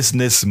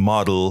business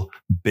model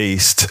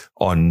based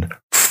on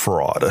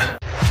fraud.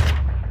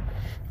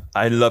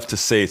 I love to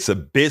say it's a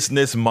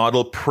business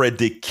model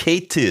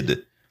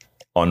predicated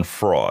on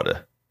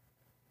fraud.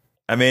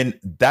 I mean,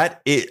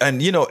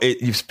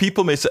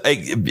 people may say,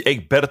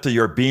 Egberto,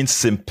 you're being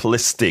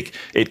simplistic.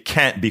 It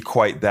can't be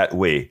quite that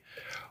way.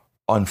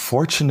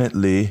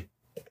 Unfortunately,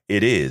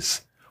 it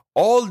is.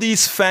 All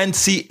these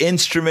fancy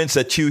instruments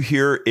that you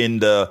hear in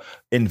the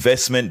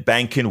investment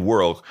banking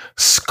world,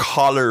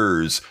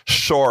 collars,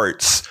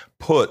 shorts,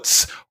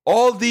 puts,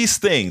 all these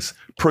things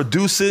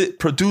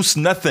produce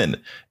nothing.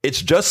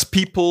 It's just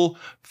people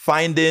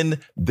finding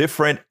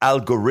different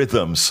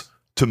algorithms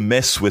to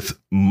mess with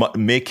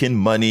making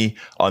money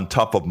on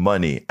top of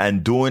money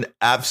and doing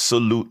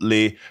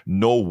absolutely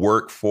no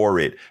work for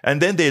it. And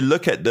then they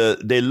look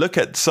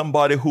at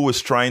somebody who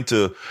is trying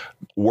to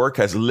work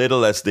as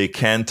little as they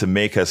can to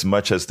make as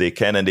much as they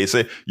can. And they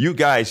say, you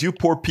guys, you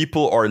poor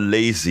people are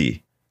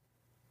lazy.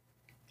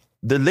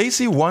 The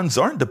lazy ones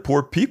aren't the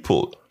poor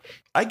people.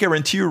 I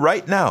guarantee you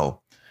right now,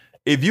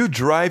 if you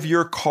drive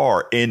your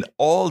car in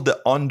all the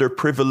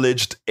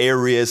underprivileged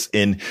areas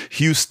in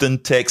Houston,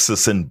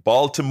 Texas, in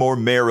Baltimore,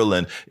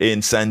 Maryland,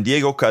 in San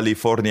Diego,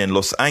 California, in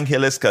Los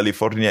Angeles,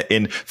 California,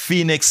 in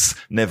Phoenix,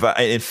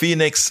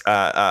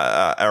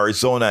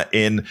 Arizona,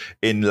 in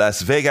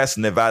Las Vegas,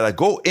 Nevada,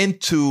 go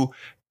into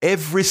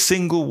every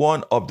single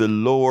one of the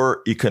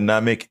lower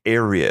economic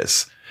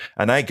areas.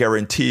 And I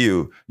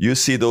guarantee you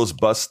see those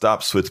bus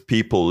stops with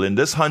people in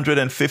this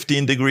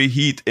 115-degree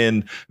heat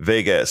in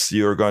Vegas.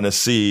 You're going to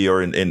see,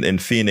 or in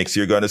Phoenix,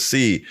 you're going to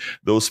see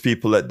those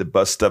people at the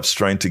bus stops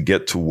trying to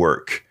get to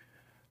work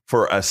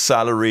for a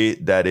salary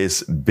that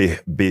is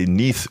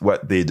beneath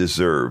what they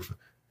deserve.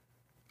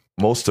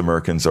 Most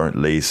Americans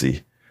aren't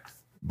lazy,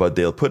 but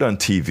they'll put on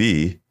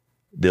TV,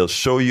 they'll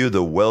show you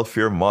the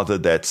welfare mother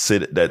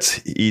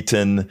that's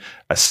eating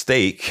a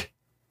steak.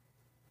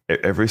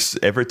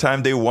 Every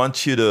time they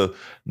want you to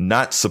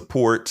not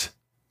support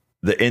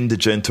the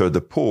indigent or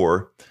the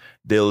poor,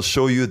 they'll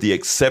show you the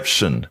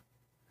exception.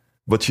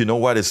 But you know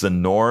what is the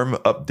norm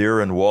up there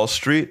in Wall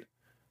Street?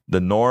 The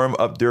norm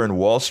up there in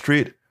Wall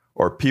Street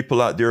are people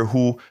out there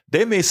who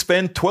they may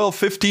spend 12,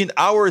 15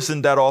 hours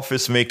in that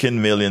office making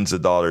millions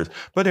of dollars,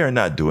 but they're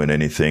not doing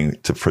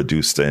anything to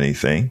produce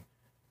anything.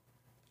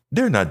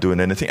 They're not doing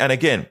anything. And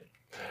again,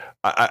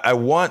 I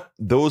want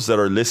those that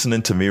are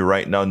listening to me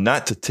right now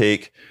not to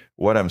take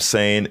what I'm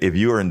saying, if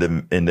you are in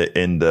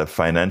the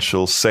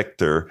financial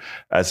sector,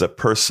 as a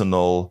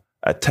personal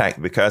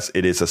attack, because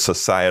it is a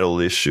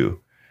societal issue.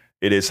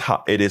 It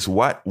is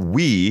what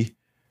we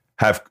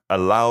have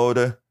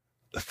allowed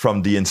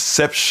from the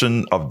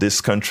inception of this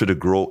country to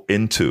grow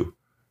into,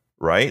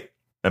 right?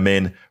 I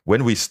mean,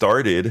 when we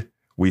started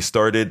We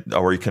started,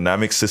 our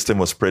economic system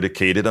was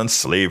predicated on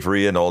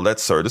slavery and all that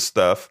sort of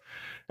stuff.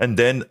 And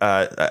then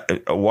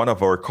one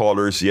of our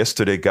callers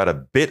yesterday got a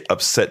bit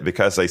upset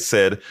because I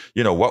said,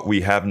 what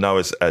we have now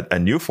is a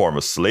new form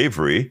of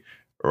slavery,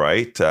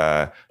 right?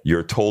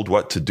 You're told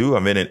what to do.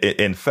 I mean,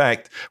 in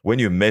fact, when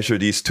you measure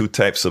these two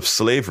types of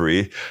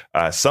slavery,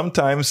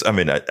 sometimes, I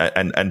mean,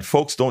 and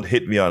folks don't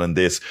hit me on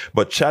this,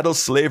 but chattel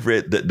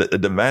slavery,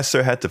 the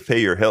master had to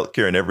pay your health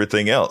care and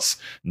everything else.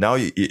 Now,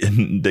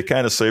 the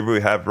kind of slavery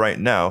we have right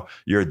now,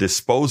 you're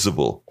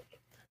disposable.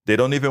 They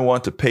don't even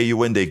want to pay you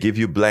when they give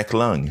you black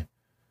lung.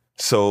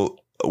 So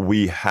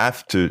we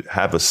have to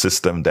have a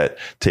system that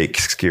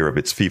takes care of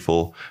its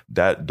people.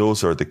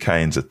 Those are the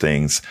kinds of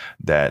things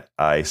that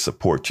I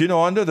support.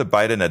 Under the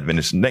Biden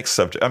administration, next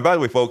subject. And by the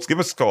way, folks, give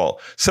us a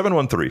call,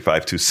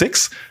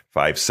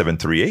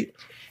 713-526-5738.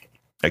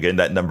 Again,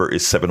 that number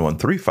is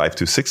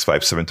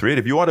 713-526-5738.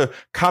 If you want to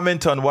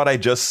comment on what I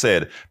just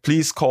said,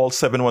 please call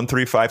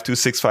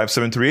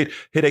 713-526-5738.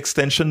 Hit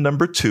extension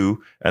number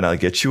 2, and I'll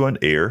get you on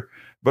air.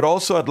 But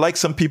also, I'd like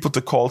some people to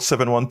call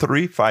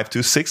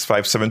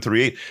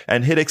 713-526-5738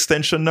 and hit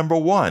extension number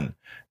 1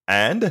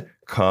 and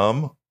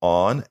come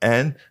on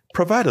and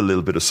provide a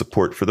little bit of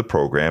support for the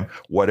program,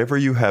 whatever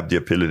you have the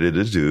ability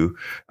to do.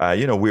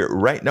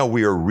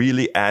 We are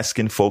really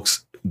asking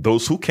folks,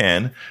 those who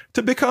can,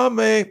 to become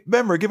a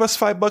member. Give us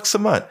 $5 a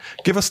month.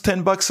 Give us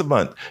 $10 a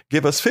month.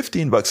 Give us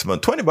 $15 a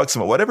month, $20 a month,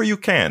 whatever you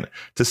can,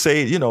 to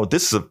say,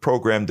 this is a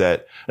program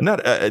that,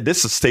 this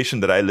is a station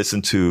that I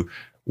listen to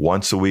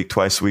once a week,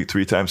 twice a week,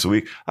 3 times a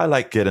week. I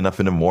like getting up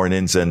in the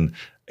mornings and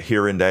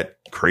hearing that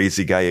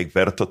crazy guy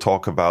Egberto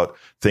talk about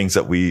things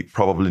that we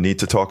probably need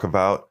to talk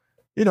about.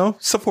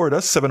 Support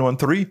us,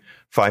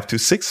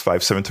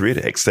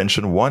 713-526-5738,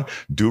 extension 1.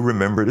 Do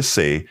remember to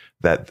say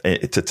that,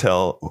 to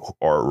tell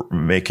or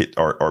make it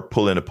or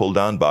pull in a pull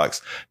down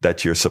box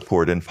that you're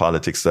supporting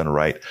Politics Done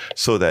Right,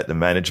 so that the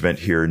management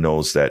here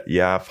knows that,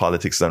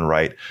 Politics Done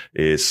Right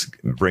is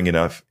bringing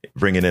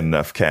in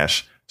enough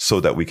cash so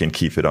that we can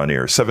keep it on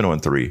air.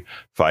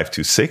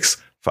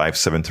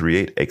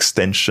 713-526-5738,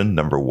 extension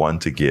number 1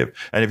 to give.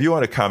 And if you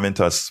want to comment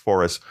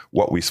for us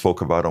what we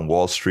spoke about on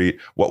Wall Street,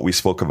 what we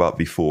spoke about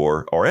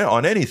before, or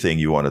on anything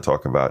you want to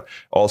talk about,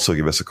 also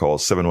give us a call,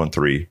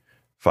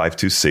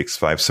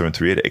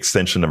 713-526-5738,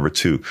 extension number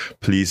 2.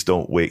 Please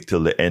don't wait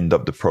till the end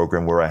of the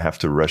program where I have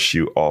to rush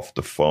you off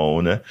the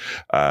phone.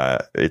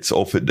 It's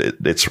open.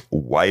 It's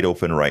wide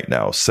open right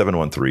now.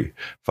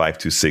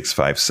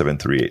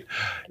 713-526-5738.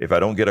 If I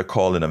don't get a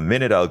call in a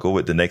minute, I'll go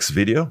with the next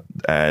video.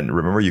 And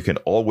remember, you can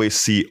always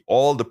see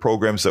all the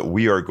programs that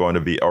we are going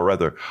to be, or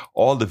rather,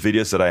 all the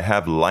videos that I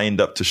have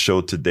lined up to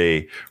show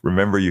today.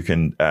 Remember, you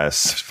can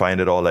find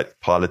it all at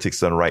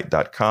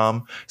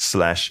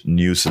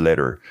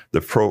politicsdoneright.com/newsletter.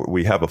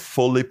 We have a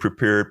fully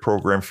prepared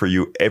program for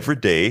you every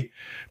day,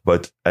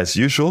 but as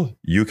usual,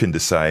 you can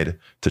decide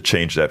to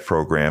change that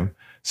program.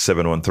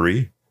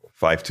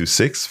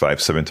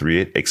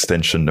 713-526-5738,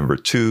 extension number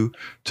 2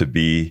 to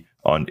be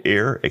on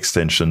air,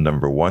 extension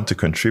number 1 to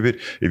contribute.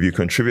 If you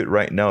contribute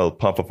right now, it'll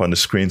pop up on the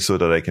screen so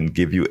that I can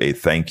give you a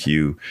thank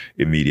you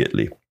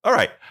immediately. All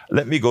right.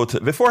 Let me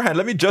beforehand,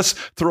 let me just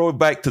throw it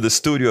back to the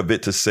studio a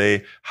bit to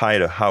say hi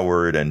to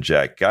Howard and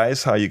Jack.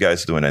 Guys, how you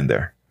guys doing in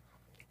there?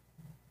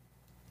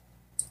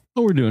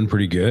 Oh, we're doing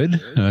pretty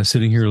good.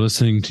 Sitting here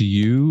listening to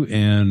you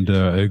and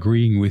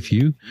agreeing with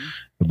you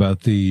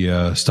about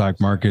the stock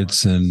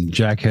markets, and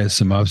Jack has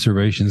some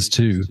observations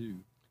too.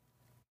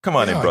 Come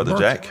on in, brother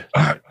Jack.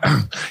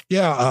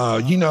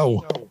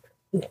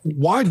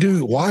 Why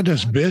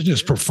does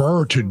business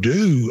prefer to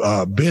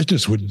do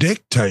business with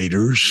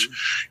dictators?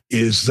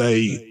 Is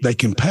they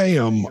can pay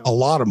them a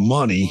lot of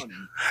money,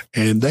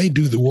 and they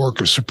do the work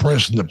of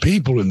suppressing the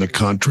people in the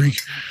country.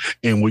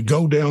 And we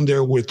go down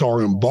there with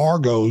our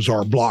embargoes,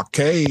 our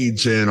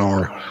blockades, and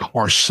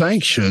our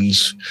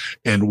sanctions,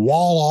 and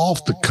wall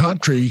off the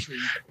country.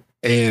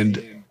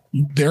 And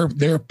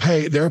they're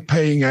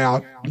paying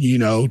out,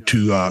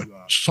 to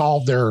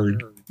solve their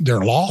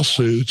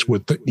lawsuits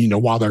with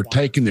while they're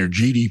taking their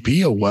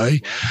GDP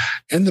away,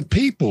 and the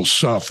people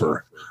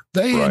suffer.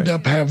 They end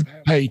up having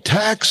to pay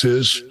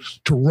taxes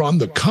to run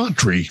the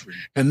country.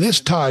 And this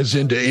ties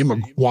into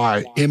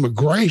why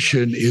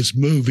immigration is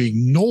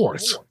moving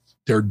north.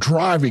 They're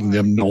driving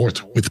them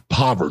north with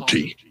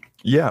poverty.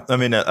 Yeah, I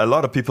mean, a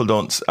lot of people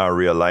don't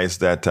realize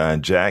that,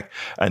 Jack,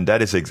 and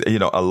that is,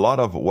 a lot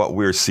of what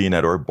we're seeing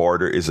at our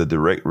border is a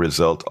direct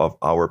result of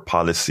our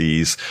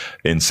policies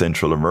in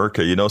Central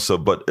America.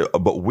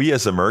 But we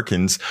as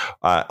Americans,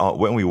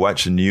 when we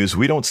watch the news,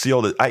 we don't see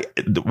all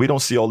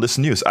this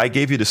news. I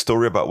gave you the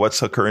story about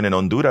what's occurring in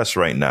Honduras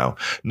right now.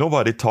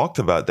 Nobody talked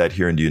about that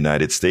here in the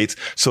United States.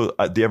 So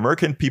the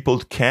American people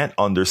can't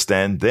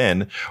understand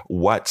then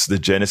what's the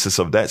genesis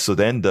of that. So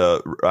then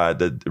the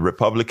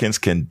Republicans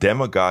can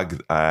demagogue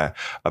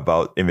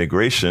about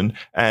immigration,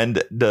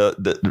 and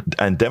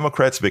and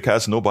Democrats,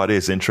 because nobody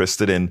is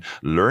interested in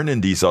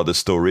learning these other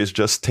stories,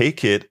 just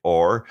take it,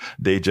 or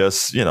they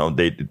just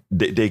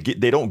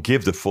they don't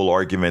give the full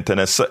argument. And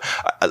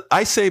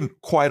I say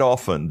quite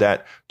often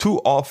that too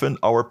often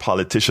our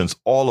politicians,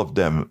 all of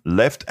them,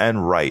 left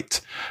and right,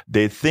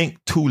 they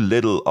think too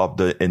little of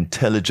the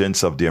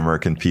intelligence of the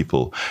American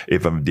people.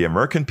 If the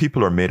American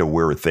people are made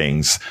aware of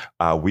things,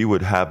 we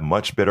would have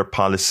much better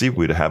policy.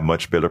 We'd have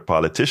much better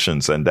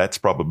politicians. And that's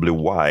probably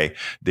why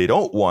they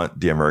don't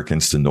want the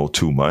Americans to know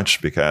too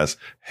much, because,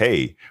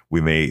 hey, we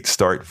may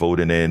start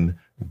voting in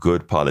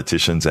good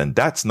politicians. And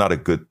that's not a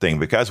good thing,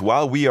 because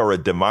while we are a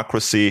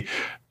democracy,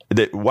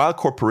 while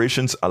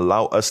corporations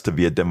allow us to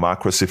be a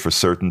democracy for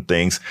certain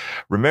things,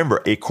 remember,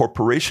 a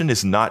corporation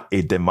is not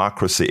a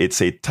democracy.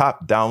 It's a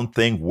top-down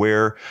thing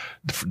where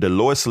the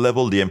lowest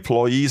level, the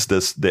employees,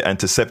 the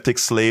antiseptic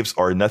slaves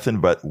are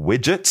nothing but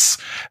widgets,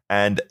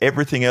 and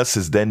everything else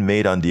is then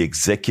made on the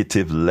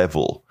executive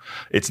level.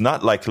 It's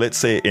not like, let's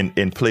say,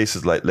 in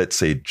places like, let's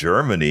say,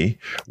 Germany,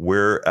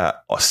 where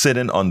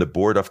sitting on the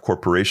board of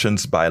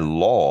corporations by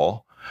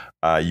law,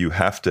 you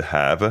have to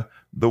have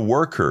the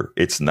worker.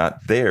 It's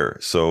not there.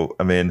 So,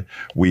 I mean,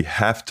 we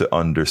have to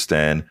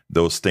understand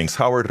those things.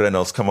 Howard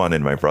Reynolds, come on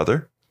in, my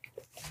brother.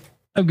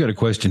 I've got a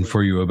question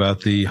for you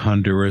about the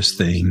Honduras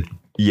thing.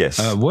 Yes.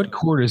 What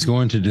court is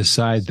going to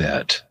decide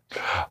that?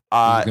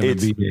 Is it going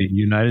to be a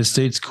United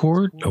States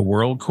court, a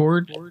world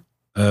court,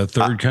 a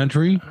third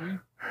country?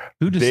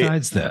 Who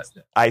decides that?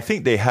 I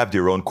think they have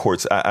their own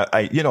courts.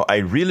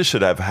 I really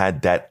should have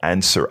had that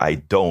answer. I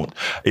don't.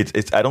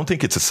 I don't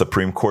think it's a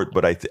Supreme Court,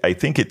 but I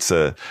think it's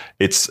a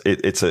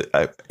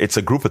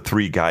group of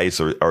three guys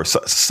or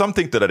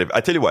something to that.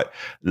 I tell you what.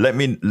 Let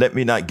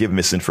me not give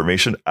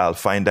misinformation. I'll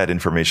find that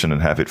information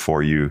and have it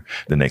for you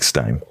the next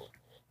time.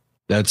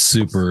 That's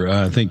super.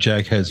 I think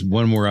Jack has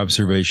one more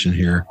observation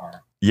here.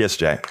 Yes,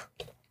 Jack.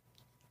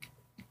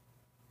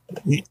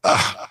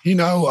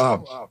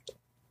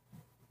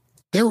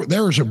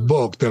 There was a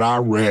book that I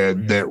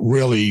read that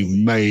really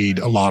made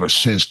a lot of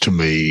sense to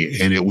me,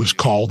 and it was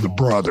called The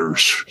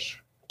Brothers,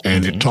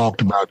 and it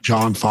talked about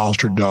John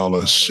Foster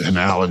Dulles and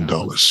Allen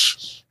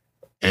Dulles,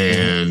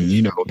 and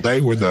they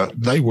were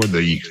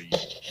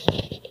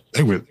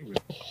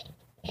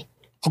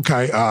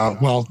okay.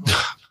 Well,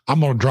 I'm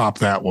going to drop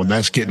that one.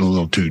 That's getting a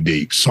little too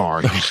deep.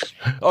 Sorry.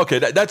 Okay,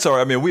 that's all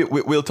right. I mean,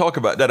 we'll talk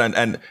about that,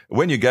 and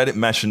when you got it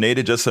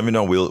machinated, just let me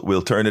know.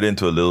 We'll turn it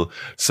into a little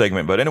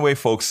segment. But anyway,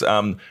 folks,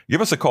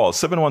 give us a call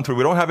 713.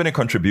 We don't have any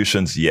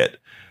contributions yet.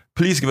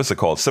 Please give us a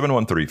call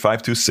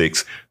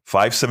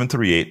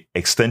 713-526-5738,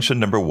 extension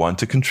number 1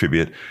 to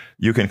contribute.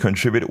 You can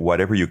contribute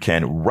whatever you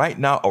can. Right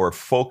now, our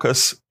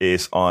focus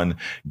is on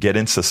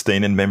getting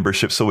sustaining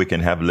membership so we can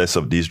have less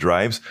of these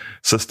drives.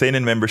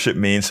 Sustaining membership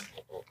means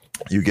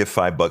you give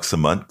 $5 a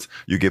month,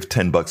 you give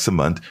 $10 a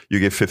month, you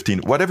give 15,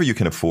 whatever you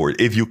can afford,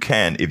 if you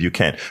can.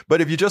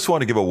 But if you just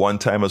want to give a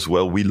one-time as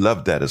well, we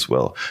love that as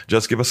well.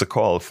 Just give us a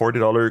call.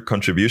 $40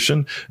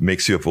 contribution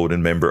makes you a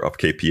voting member of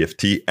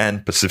KPFT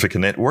and Pacifica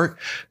Network.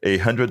 A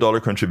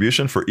 $100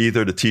 contribution for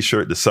either the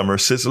t-shirt, the Summer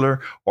Sizzler,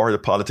 or the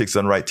Politics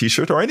Done Right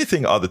t-shirt, or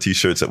anything other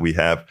t-shirts that we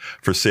have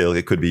for sale.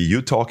 It could be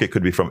You Talk. It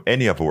could be from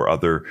any of our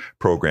other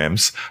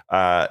programs.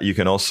 You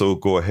can also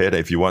go ahead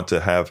if you want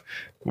to have.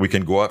 We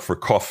can go out for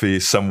coffee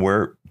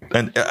somewhere.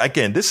 And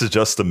again, this is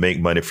just to make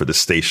money for the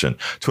station.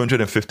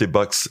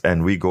 $250,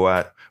 and we go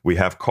out, we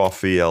have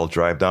coffee. I'll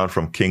drive down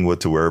from Kingwood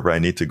to wherever I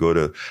need to go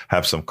to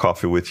have some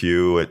coffee with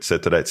you, et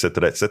cetera, et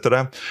cetera, et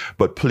cetera.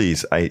 But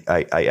please, I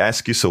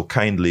ask you so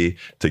kindly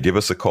to give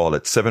us a call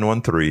at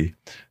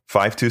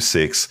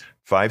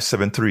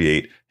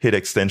 713-526-5738. Hit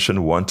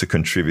extension 1 to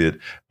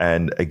contribute.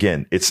 And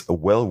again, it's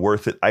well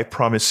worth it. I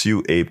promise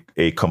you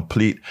a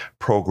complete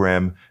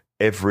program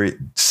every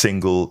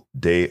single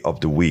day of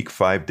the week,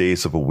 5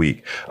 days of a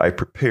week. I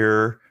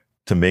prepare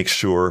to make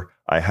sure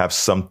I have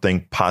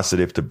something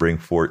positive to bring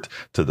forth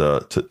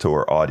to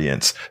our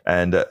audience.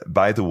 And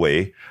by the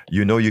way,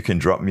 you can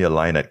drop me a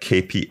line at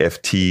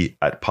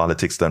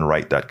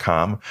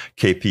kpft@politicsdoneright.com,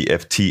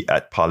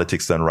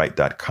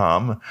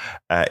 kpft@politicsdoneright.com.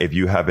 If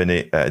you have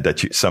any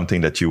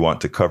something that you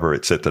want to cover,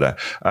 etc.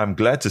 I'm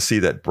glad to see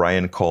that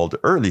Brian called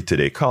early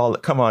today.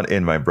 Come on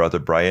in, my brother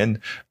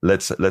Brian.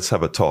 Let's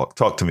have a talk.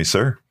 Talk to me,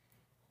 sir.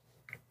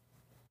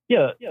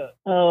 Yeah.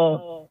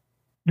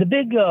 The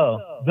big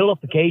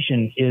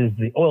vilification is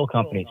the oil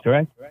companies,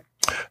 correct?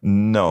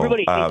 No.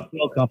 Everybody hates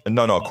oil companies.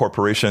 No,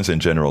 corporations in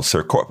general,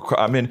 sir.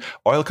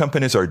 Oil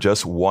companies are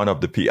just one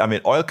of the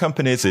oil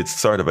companies, it's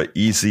sort of an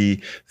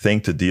easy thing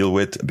to deal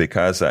with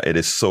because it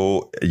is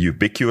so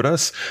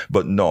ubiquitous.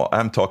 But no,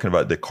 I'm talking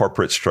about the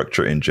corporate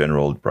structure in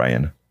general,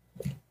 Brian.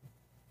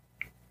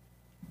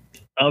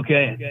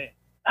 Okay.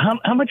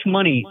 How much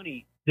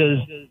money does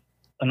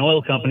an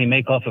oil company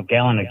make off a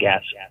gallon of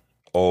gas?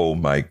 Oh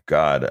my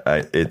God!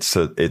 It's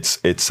a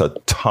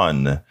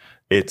ton.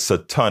 It's a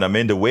ton. I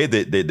mean, the way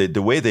they do it,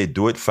 the way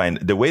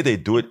they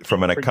do it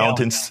from an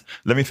accountant's.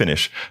 Let me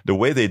finish. The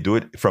way they do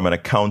it from an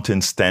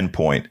accountant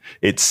standpoint,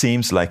 it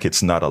seems like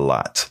it's not a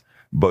lot.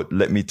 But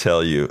let me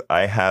tell you,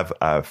 I have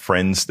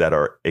friends that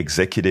are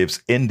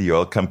executives in the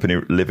oil company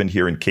living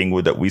here in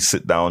Kingwood that we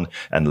sit down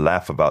and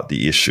laugh about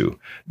the issue.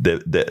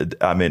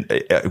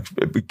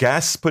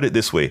 Gas, put it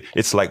this way,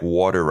 it's like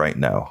water right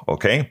now,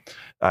 okay?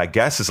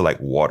 Gas is like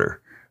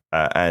water.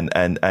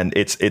 and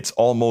it's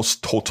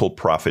almost total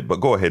profit. But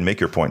go ahead, make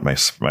your point, my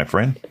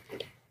friend.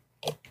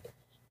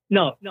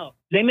 No,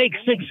 they make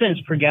 6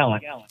 cents per gallon.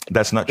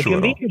 That's not true at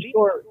all. Convenience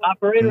store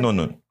operator.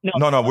 No.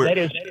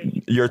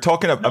 You're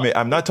talking about. I mean,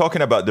 I'm not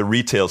talking about the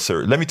retail,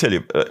 sir. Let me tell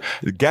you,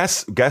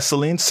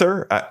 gasoline,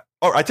 sir.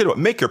 I tell you what.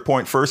 Make your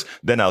point first,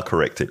 then I'll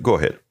correct it. Go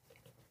ahead.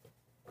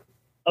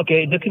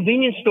 Okay, the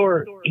convenience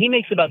store, he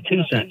makes about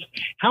 2 cents.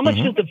 How much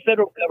does the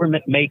federal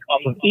government make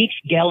off of each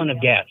gallon of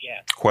gas?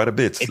 Quite a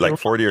bit, like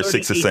 40 or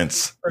 60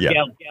 cents. Yeah.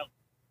 Gallon.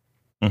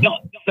 No,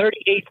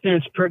 38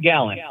 cents per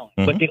gallon.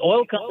 But the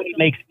oil company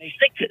makes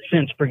 6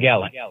 cents per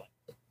gallon.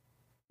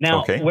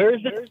 Now, where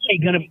is this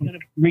going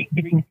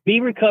to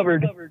be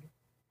recovered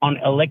on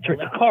electric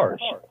cars?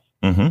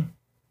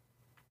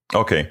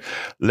 Okay,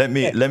 let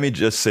me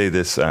just say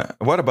this.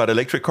 What about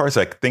electric cars?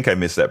 I think I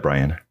missed that,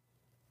 Brian.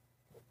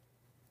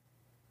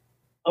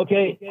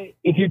 Okay,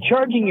 if you're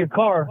charging your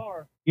car,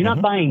 you're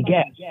not buying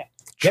gas.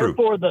 True.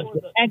 Therefore, the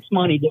tax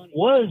money that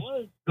was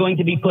going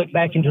to be put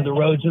back into the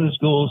roads and the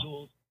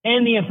schools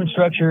and the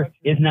infrastructure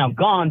is now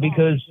gone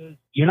because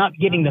you're not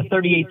getting the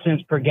 38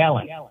 cents per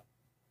gallon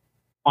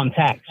on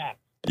tax.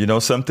 You know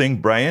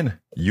something, Brian?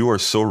 You are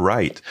so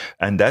right.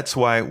 And that's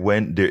why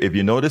if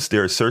you notice,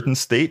 there are certain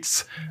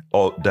states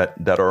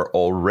that are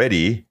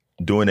already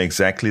doing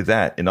exactly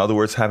that. In other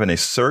words, having a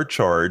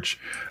surcharge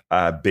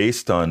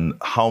based on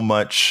how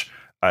much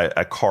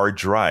a car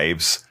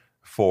drives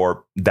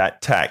for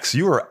that tax.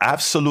 You are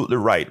absolutely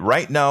right.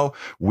 Right now,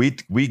 we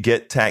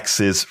get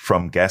taxes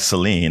from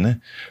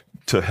gasoline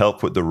to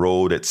help with the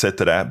road,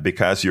 etc.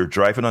 Because you're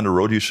driving on the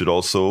road, you should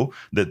also,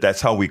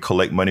 that's how we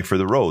collect money for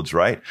the roads,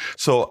 right?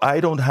 So I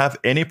don't have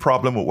any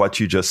problem with what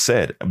you just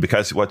said,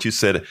 because what you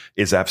said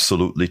is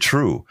absolutely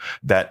true,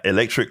 that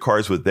electric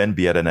cars would then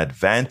be at an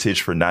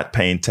advantage for not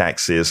paying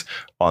taxes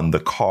on the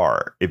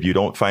car if you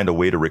don't find a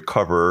way to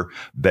recover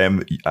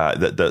them,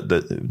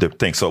 the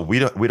thing. So we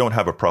don't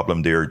have a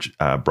problem there,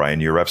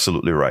 Brian. You're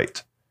absolutely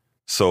right.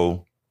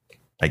 So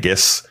I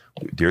guess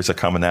there's a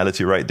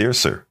commonality right there,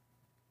 sir.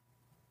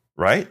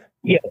 Right?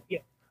 Yeah.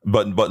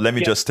 But let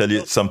me just tell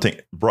you something,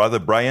 brother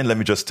Brian. Let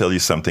me just tell you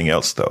something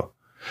else, though.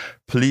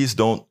 Please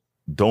don't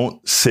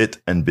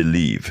sit and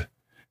believe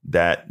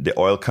that the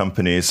oil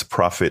companies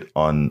profit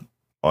on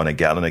a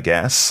gallon of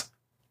gas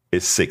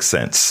is 6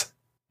 cents.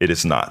 It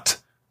is not.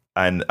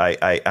 And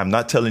I'm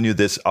not telling you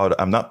this out.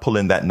 I'm not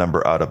pulling that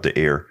number out of the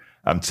air.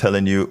 I'm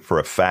telling you for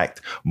a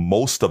fact,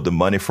 most of the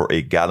money for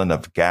a gallon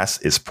of gas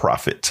is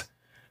profit.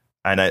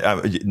 And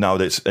now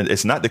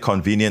it's not the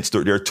convenience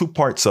store. There are two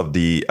parts of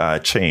the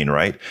chain,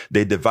 right?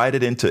 They divide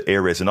it into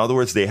areas. In other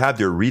words, they have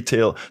their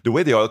retail, the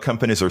way the oil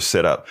companies are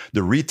set up.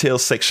 The retail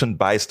section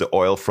buys the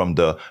oil from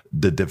the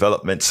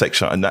development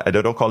section. And I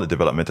don't call it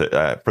development,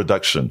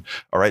 production.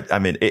 All right. I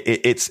mean,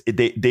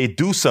 they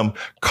do some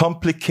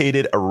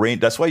complicated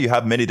arrange. That's why you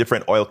have many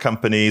different oil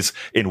companies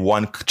in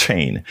one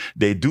chain.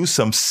 They do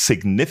some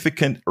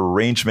significant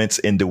arrangements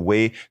in the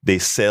way they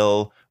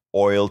sell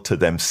oil to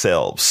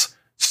themselves,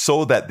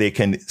 so that they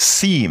can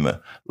seem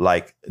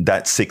like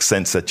that 6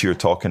 cents that you're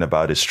talking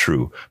about is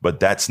true. But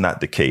that's not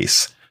the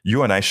case.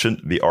 You and I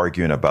shouldn't be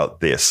arguing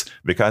about this,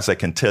 because I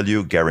can tell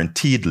you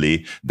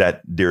guaranteedly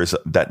that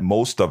that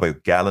most of a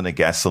gallon of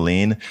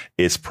gasoline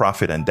is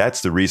profit. And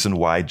that's the reason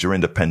why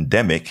during the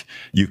pandemic,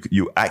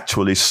 you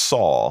actually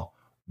saw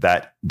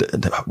that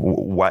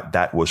what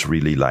that was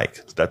really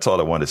like. That's all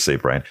I want to say,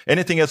 Brian.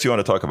 Anything else you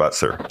want to talk about,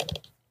 sir?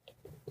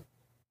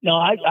 No,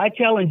 I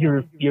challenge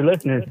your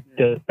listeners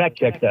to fact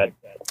check that.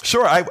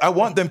 Sure, I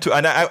want them to,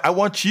 and I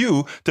want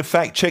you to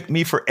fact check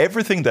me for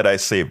everything that I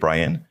say,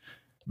 Brian,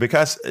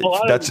 because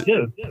that's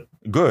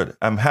good.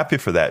 I'm happy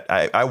for that.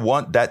 I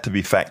want that to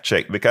be fact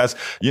checked, because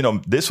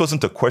this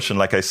wasn't a question.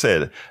 Like I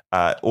said,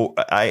 a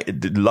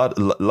lot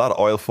of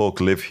oil folk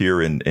live here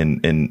in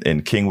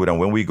Kingwood, and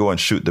when we go and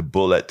shoot the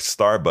bull at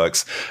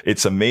Starbucks,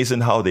 it's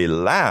amazing how they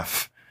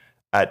laugh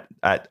at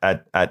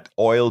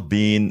oil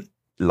being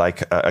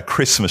like a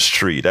Christmas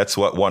tree. That's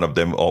what one of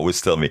them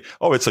always tell me.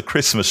 Oh, it's a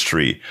Christmas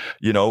tree.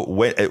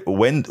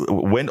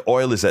 When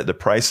oil is at the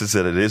prices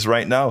that it is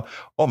right now,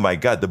 oh my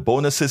God, the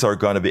bonuses are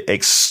going to be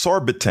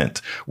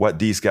exorbitant. What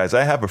these guys,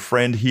 I have a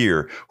friend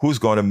here who's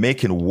going to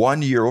make in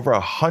 1 year over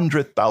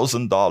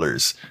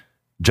 $100,000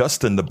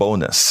 just in the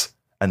bonus,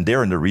 and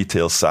they're in the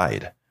retail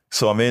side.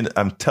 So, I mean,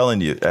 I'm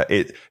telling you,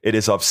 it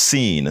is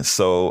obscene.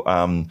 So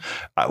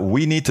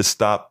we need to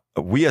stop.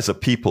 We as a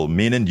people,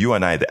 meaning you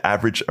and I, the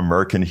average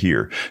American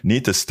here,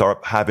 need to start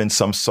having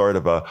some sort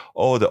of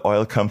the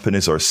oil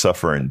companies are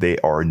suffering. They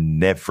are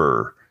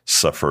never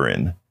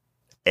suffering,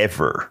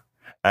 ever.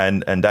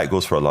 And that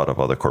goes for a lot of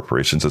other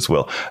corporations as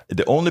well.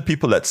 The only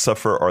people that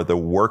suffer are the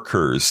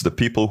workers, the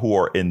people who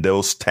are in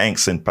those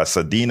tanks in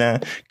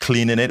Pasadena,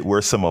 cleaning it,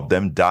 where some of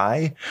them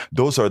die.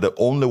 Those are the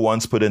only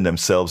ones putting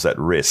themselves at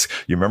risk.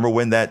 You remember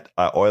when that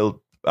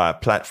oil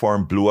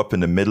platform blew up in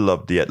the middle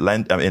of the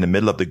in the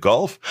middle of the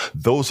Gulf.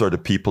 Those are the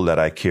people that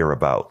I care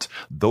about.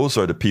 Those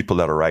are the people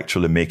that are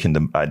actually making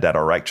them, bringing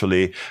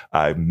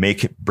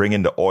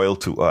the oil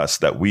to us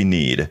that we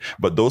need.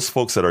 But those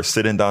folks that are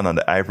sitting down on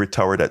the ivory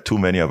tower that too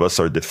many of us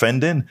are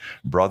defending,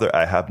 brother,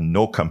 I have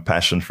no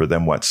compassion for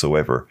them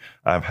whatsoever.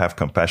 I have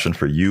compassion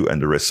for you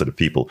and the rest of the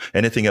people.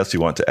 Anything else you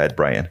want to add,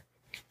 Brian?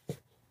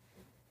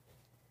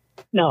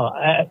 No,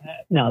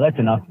 that's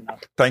enough.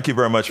 Thank you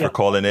very much for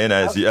calling in.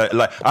 I'm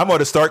going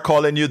to start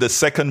calling you the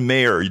second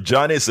mayor.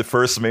 Johnny is the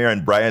first mayor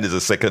and Brian is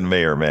the second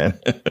mayor, man.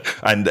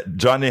 And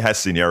Johnny has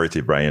seniority,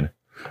 Brian.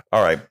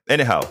 All right.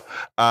 Anyhow,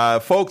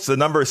 folks, the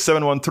number is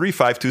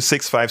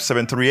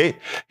 713-526-5738.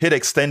 Hit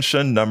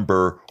extension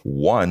number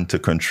 1 to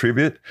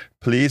contribute.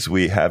 Please,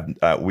 we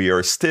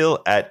are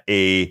still at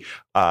a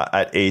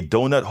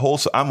donut hole.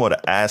 So I'm going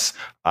to ask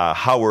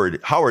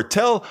Howard,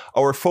 tell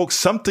our folks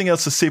something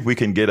else to see if we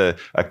can get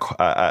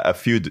a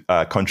few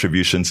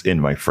contributions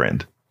in, my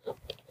friend.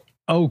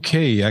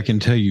 Okay, I can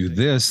tell you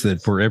this,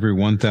 that for every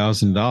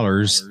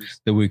 $1,000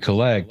 that we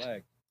collect,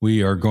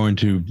 we are going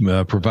to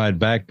provide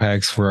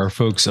backpacks for our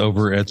folks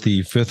over at the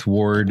 5th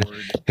Ward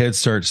Head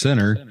Start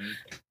Center.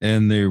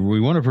 And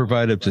we want to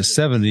provide up to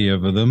 70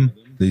 of them.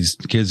 These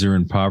kids are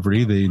in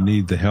poverty. They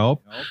need the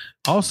help.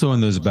 Also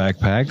in those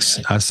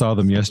backpacks, I saw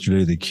them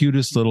yesterday, the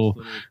cutest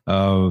little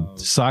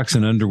socks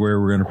and underwear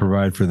we're going to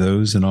provide for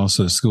those, and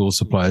also school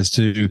supplies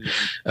too.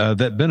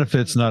 That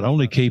benefits not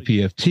only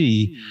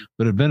KPFT,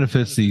 but it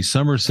benefits the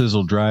Summer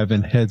Sizzle Drive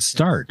and Head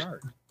Start.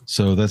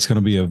 So that's going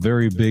to be a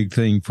very big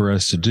thing for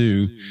us to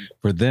do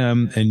for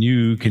them. And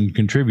you can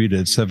contribute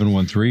at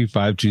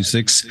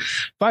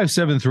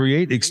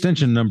 713-526-5738,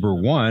 extension number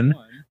 1,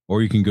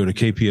 or you can go to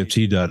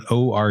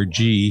kpft.org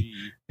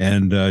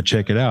and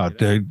check it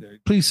out.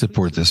 Please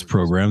support this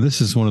program. This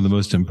is one of the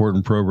most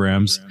important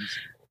programs.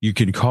 You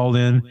can call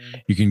in,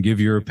 you can give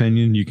your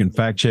opinion, you can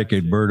fact check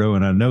Egberto,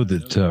 and I know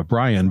that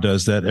Brian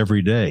does that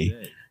every day.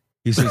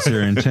 He sits there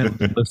and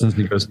listens.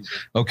 He goes,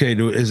 "Okay,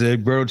 is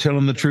Egberto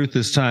telling the truth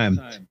this time?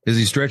 Is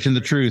he stretching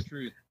the truth?"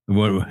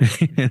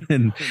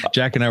 And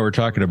Jack and I were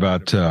talking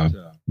about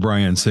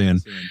Brian saying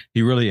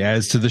he really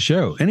adds to the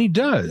show, and he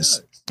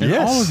does. And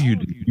yes, all of you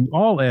do. You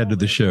all add to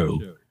the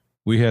show.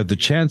 We have the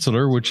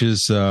chancellor, which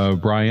is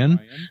Brian,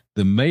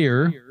 the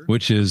mayor,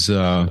 which is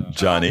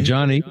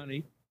Johnny,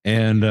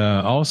 and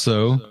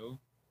also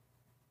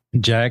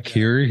Jack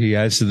here. He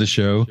adds to the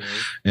show,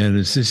 and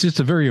it's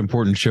just a very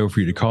important show for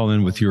you to call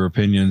in with your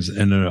opinions,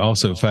 and then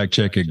also fact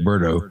check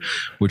Egberto,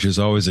 which is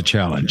always a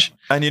challenge.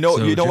 And you know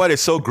what is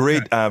so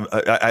great? I'm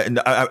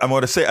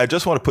going to say, I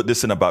just want to put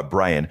this in about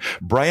Brian.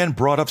 Brian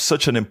brought up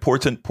such an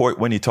important point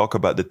when he talked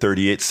about the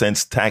 38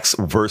 cents tax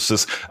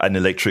versus an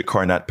electric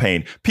car not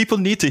paying. People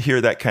need to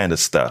hear that kind of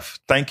stuff.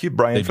 Thank you,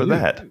 Brian, for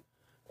that.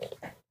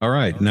 All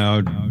right.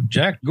 Now,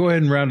 Jack, go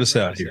ahead and round us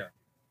out here.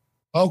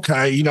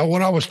 Okay,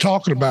 when I was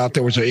talking about,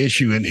 there was an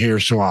issue in here,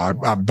 so I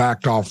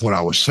backed off what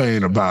I was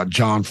saying about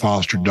John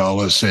Foster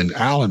Dulles and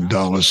Allen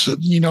Dulles.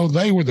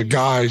 They were the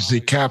guys, the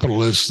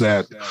capitalists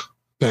that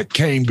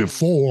came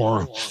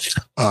before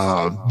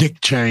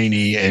Dick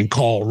Cheney and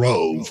Karl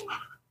Rove.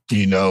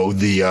 The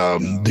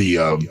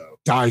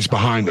guys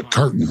behind the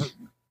curtain.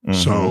 Mm-hmm.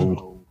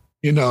 So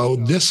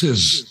this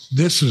is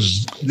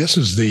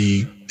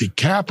the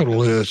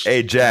capitalist.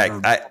 Hey, Jack,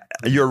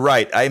 you're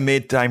right. I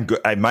made time.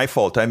 My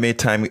fault. I made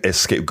time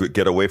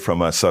get away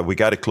from us. So we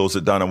got to close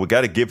it down, and we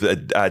got to give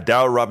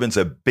Dow Robbins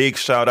a big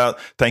shout out.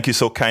 Thank you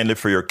so kindly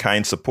for your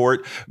kind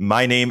support.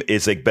 My name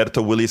is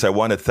Egberto Willis. I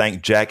want to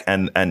thank Jack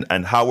and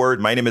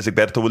Howard. My name is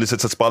Egberto Willis.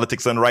 It's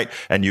Politics Done Right,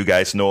 and you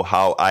guys know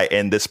how I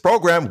end this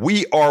program.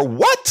 We are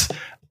what?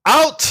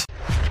 Out.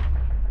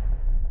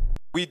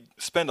 We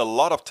spend a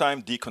lot of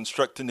time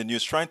deconstructing the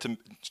news, trying to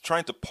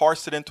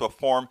parse it into a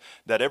form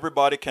that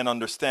everybody can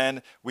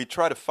understand. We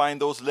try to find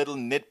those little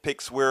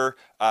nitpicks where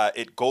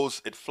it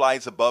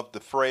flies above the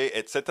fray,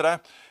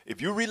 etc.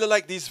 If you really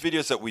like these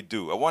videos that we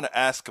do, I want to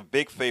ask a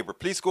big favor.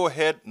 Please go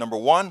ahead. Number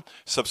 1,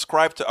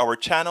 subscribe to our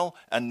channel.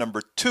 And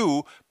number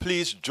 2,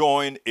 please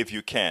join if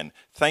you can.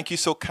 Thank you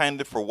so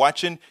kindly for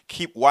watching.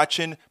 Keep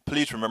watching.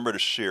 Please remember to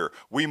share.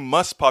 We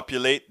must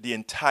populate the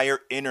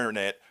entire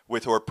internet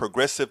with our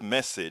progressive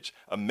message,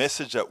 a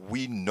message that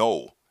we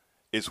know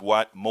is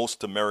what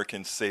most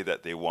Americans say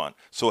that they want.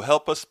 So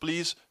help us,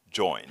 please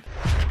join.